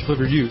joyful worship of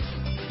your youth.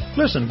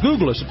 Listen,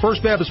 Google us at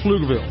First Baptist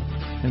Pflugerville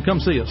and come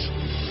see us.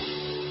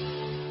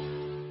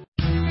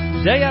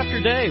 Day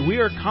after day, we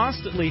are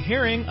constantly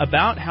hearing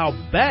about how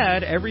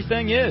bad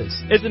everything is.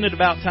 Isn't it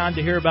about time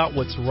to hear about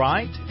what's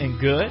right and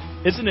good?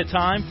 Isn't it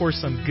time for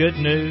some good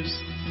news?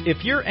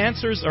 If your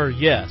answers are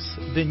yes,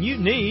 then you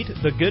need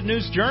the Good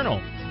News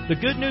Journal. The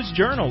Good News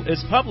Journal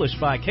is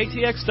published by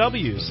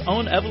KTXW's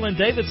own Evelyn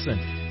Davidson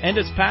and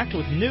it's packed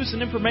with news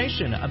and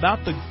information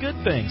about the good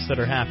things that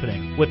are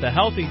happening. With a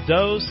healthy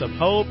dose of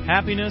hope,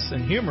 happiness,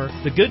 and humor,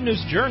 the Good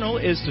News Journal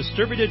is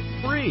distributed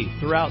free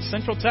throughout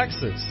Central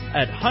Texas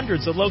at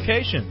hundreds of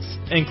locations,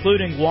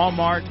 including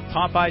Walmart,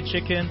 Popeye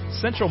Chicken,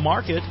 Central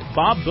Market,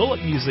 Bob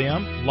Bullock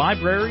Museum,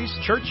 libraries,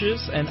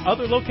 churches, and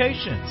other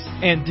locations.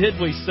 And did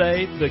we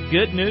say the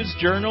Good News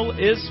Journal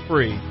is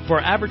free? For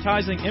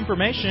advertising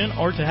information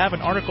or to have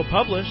an article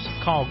published,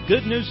 call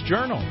Good News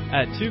Journal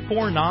at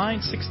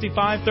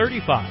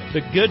 249-6535.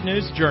 The Good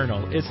News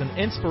Journal is an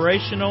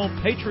inspirational,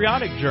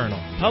 patriotic journal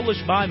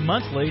published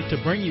bi-monthly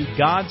to bring you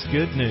God's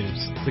good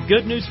news. The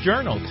Good News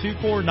Journal,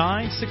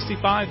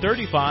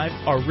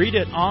 249-6535, or read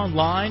it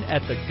online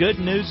at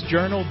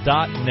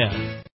thegoodnewsjournal.net.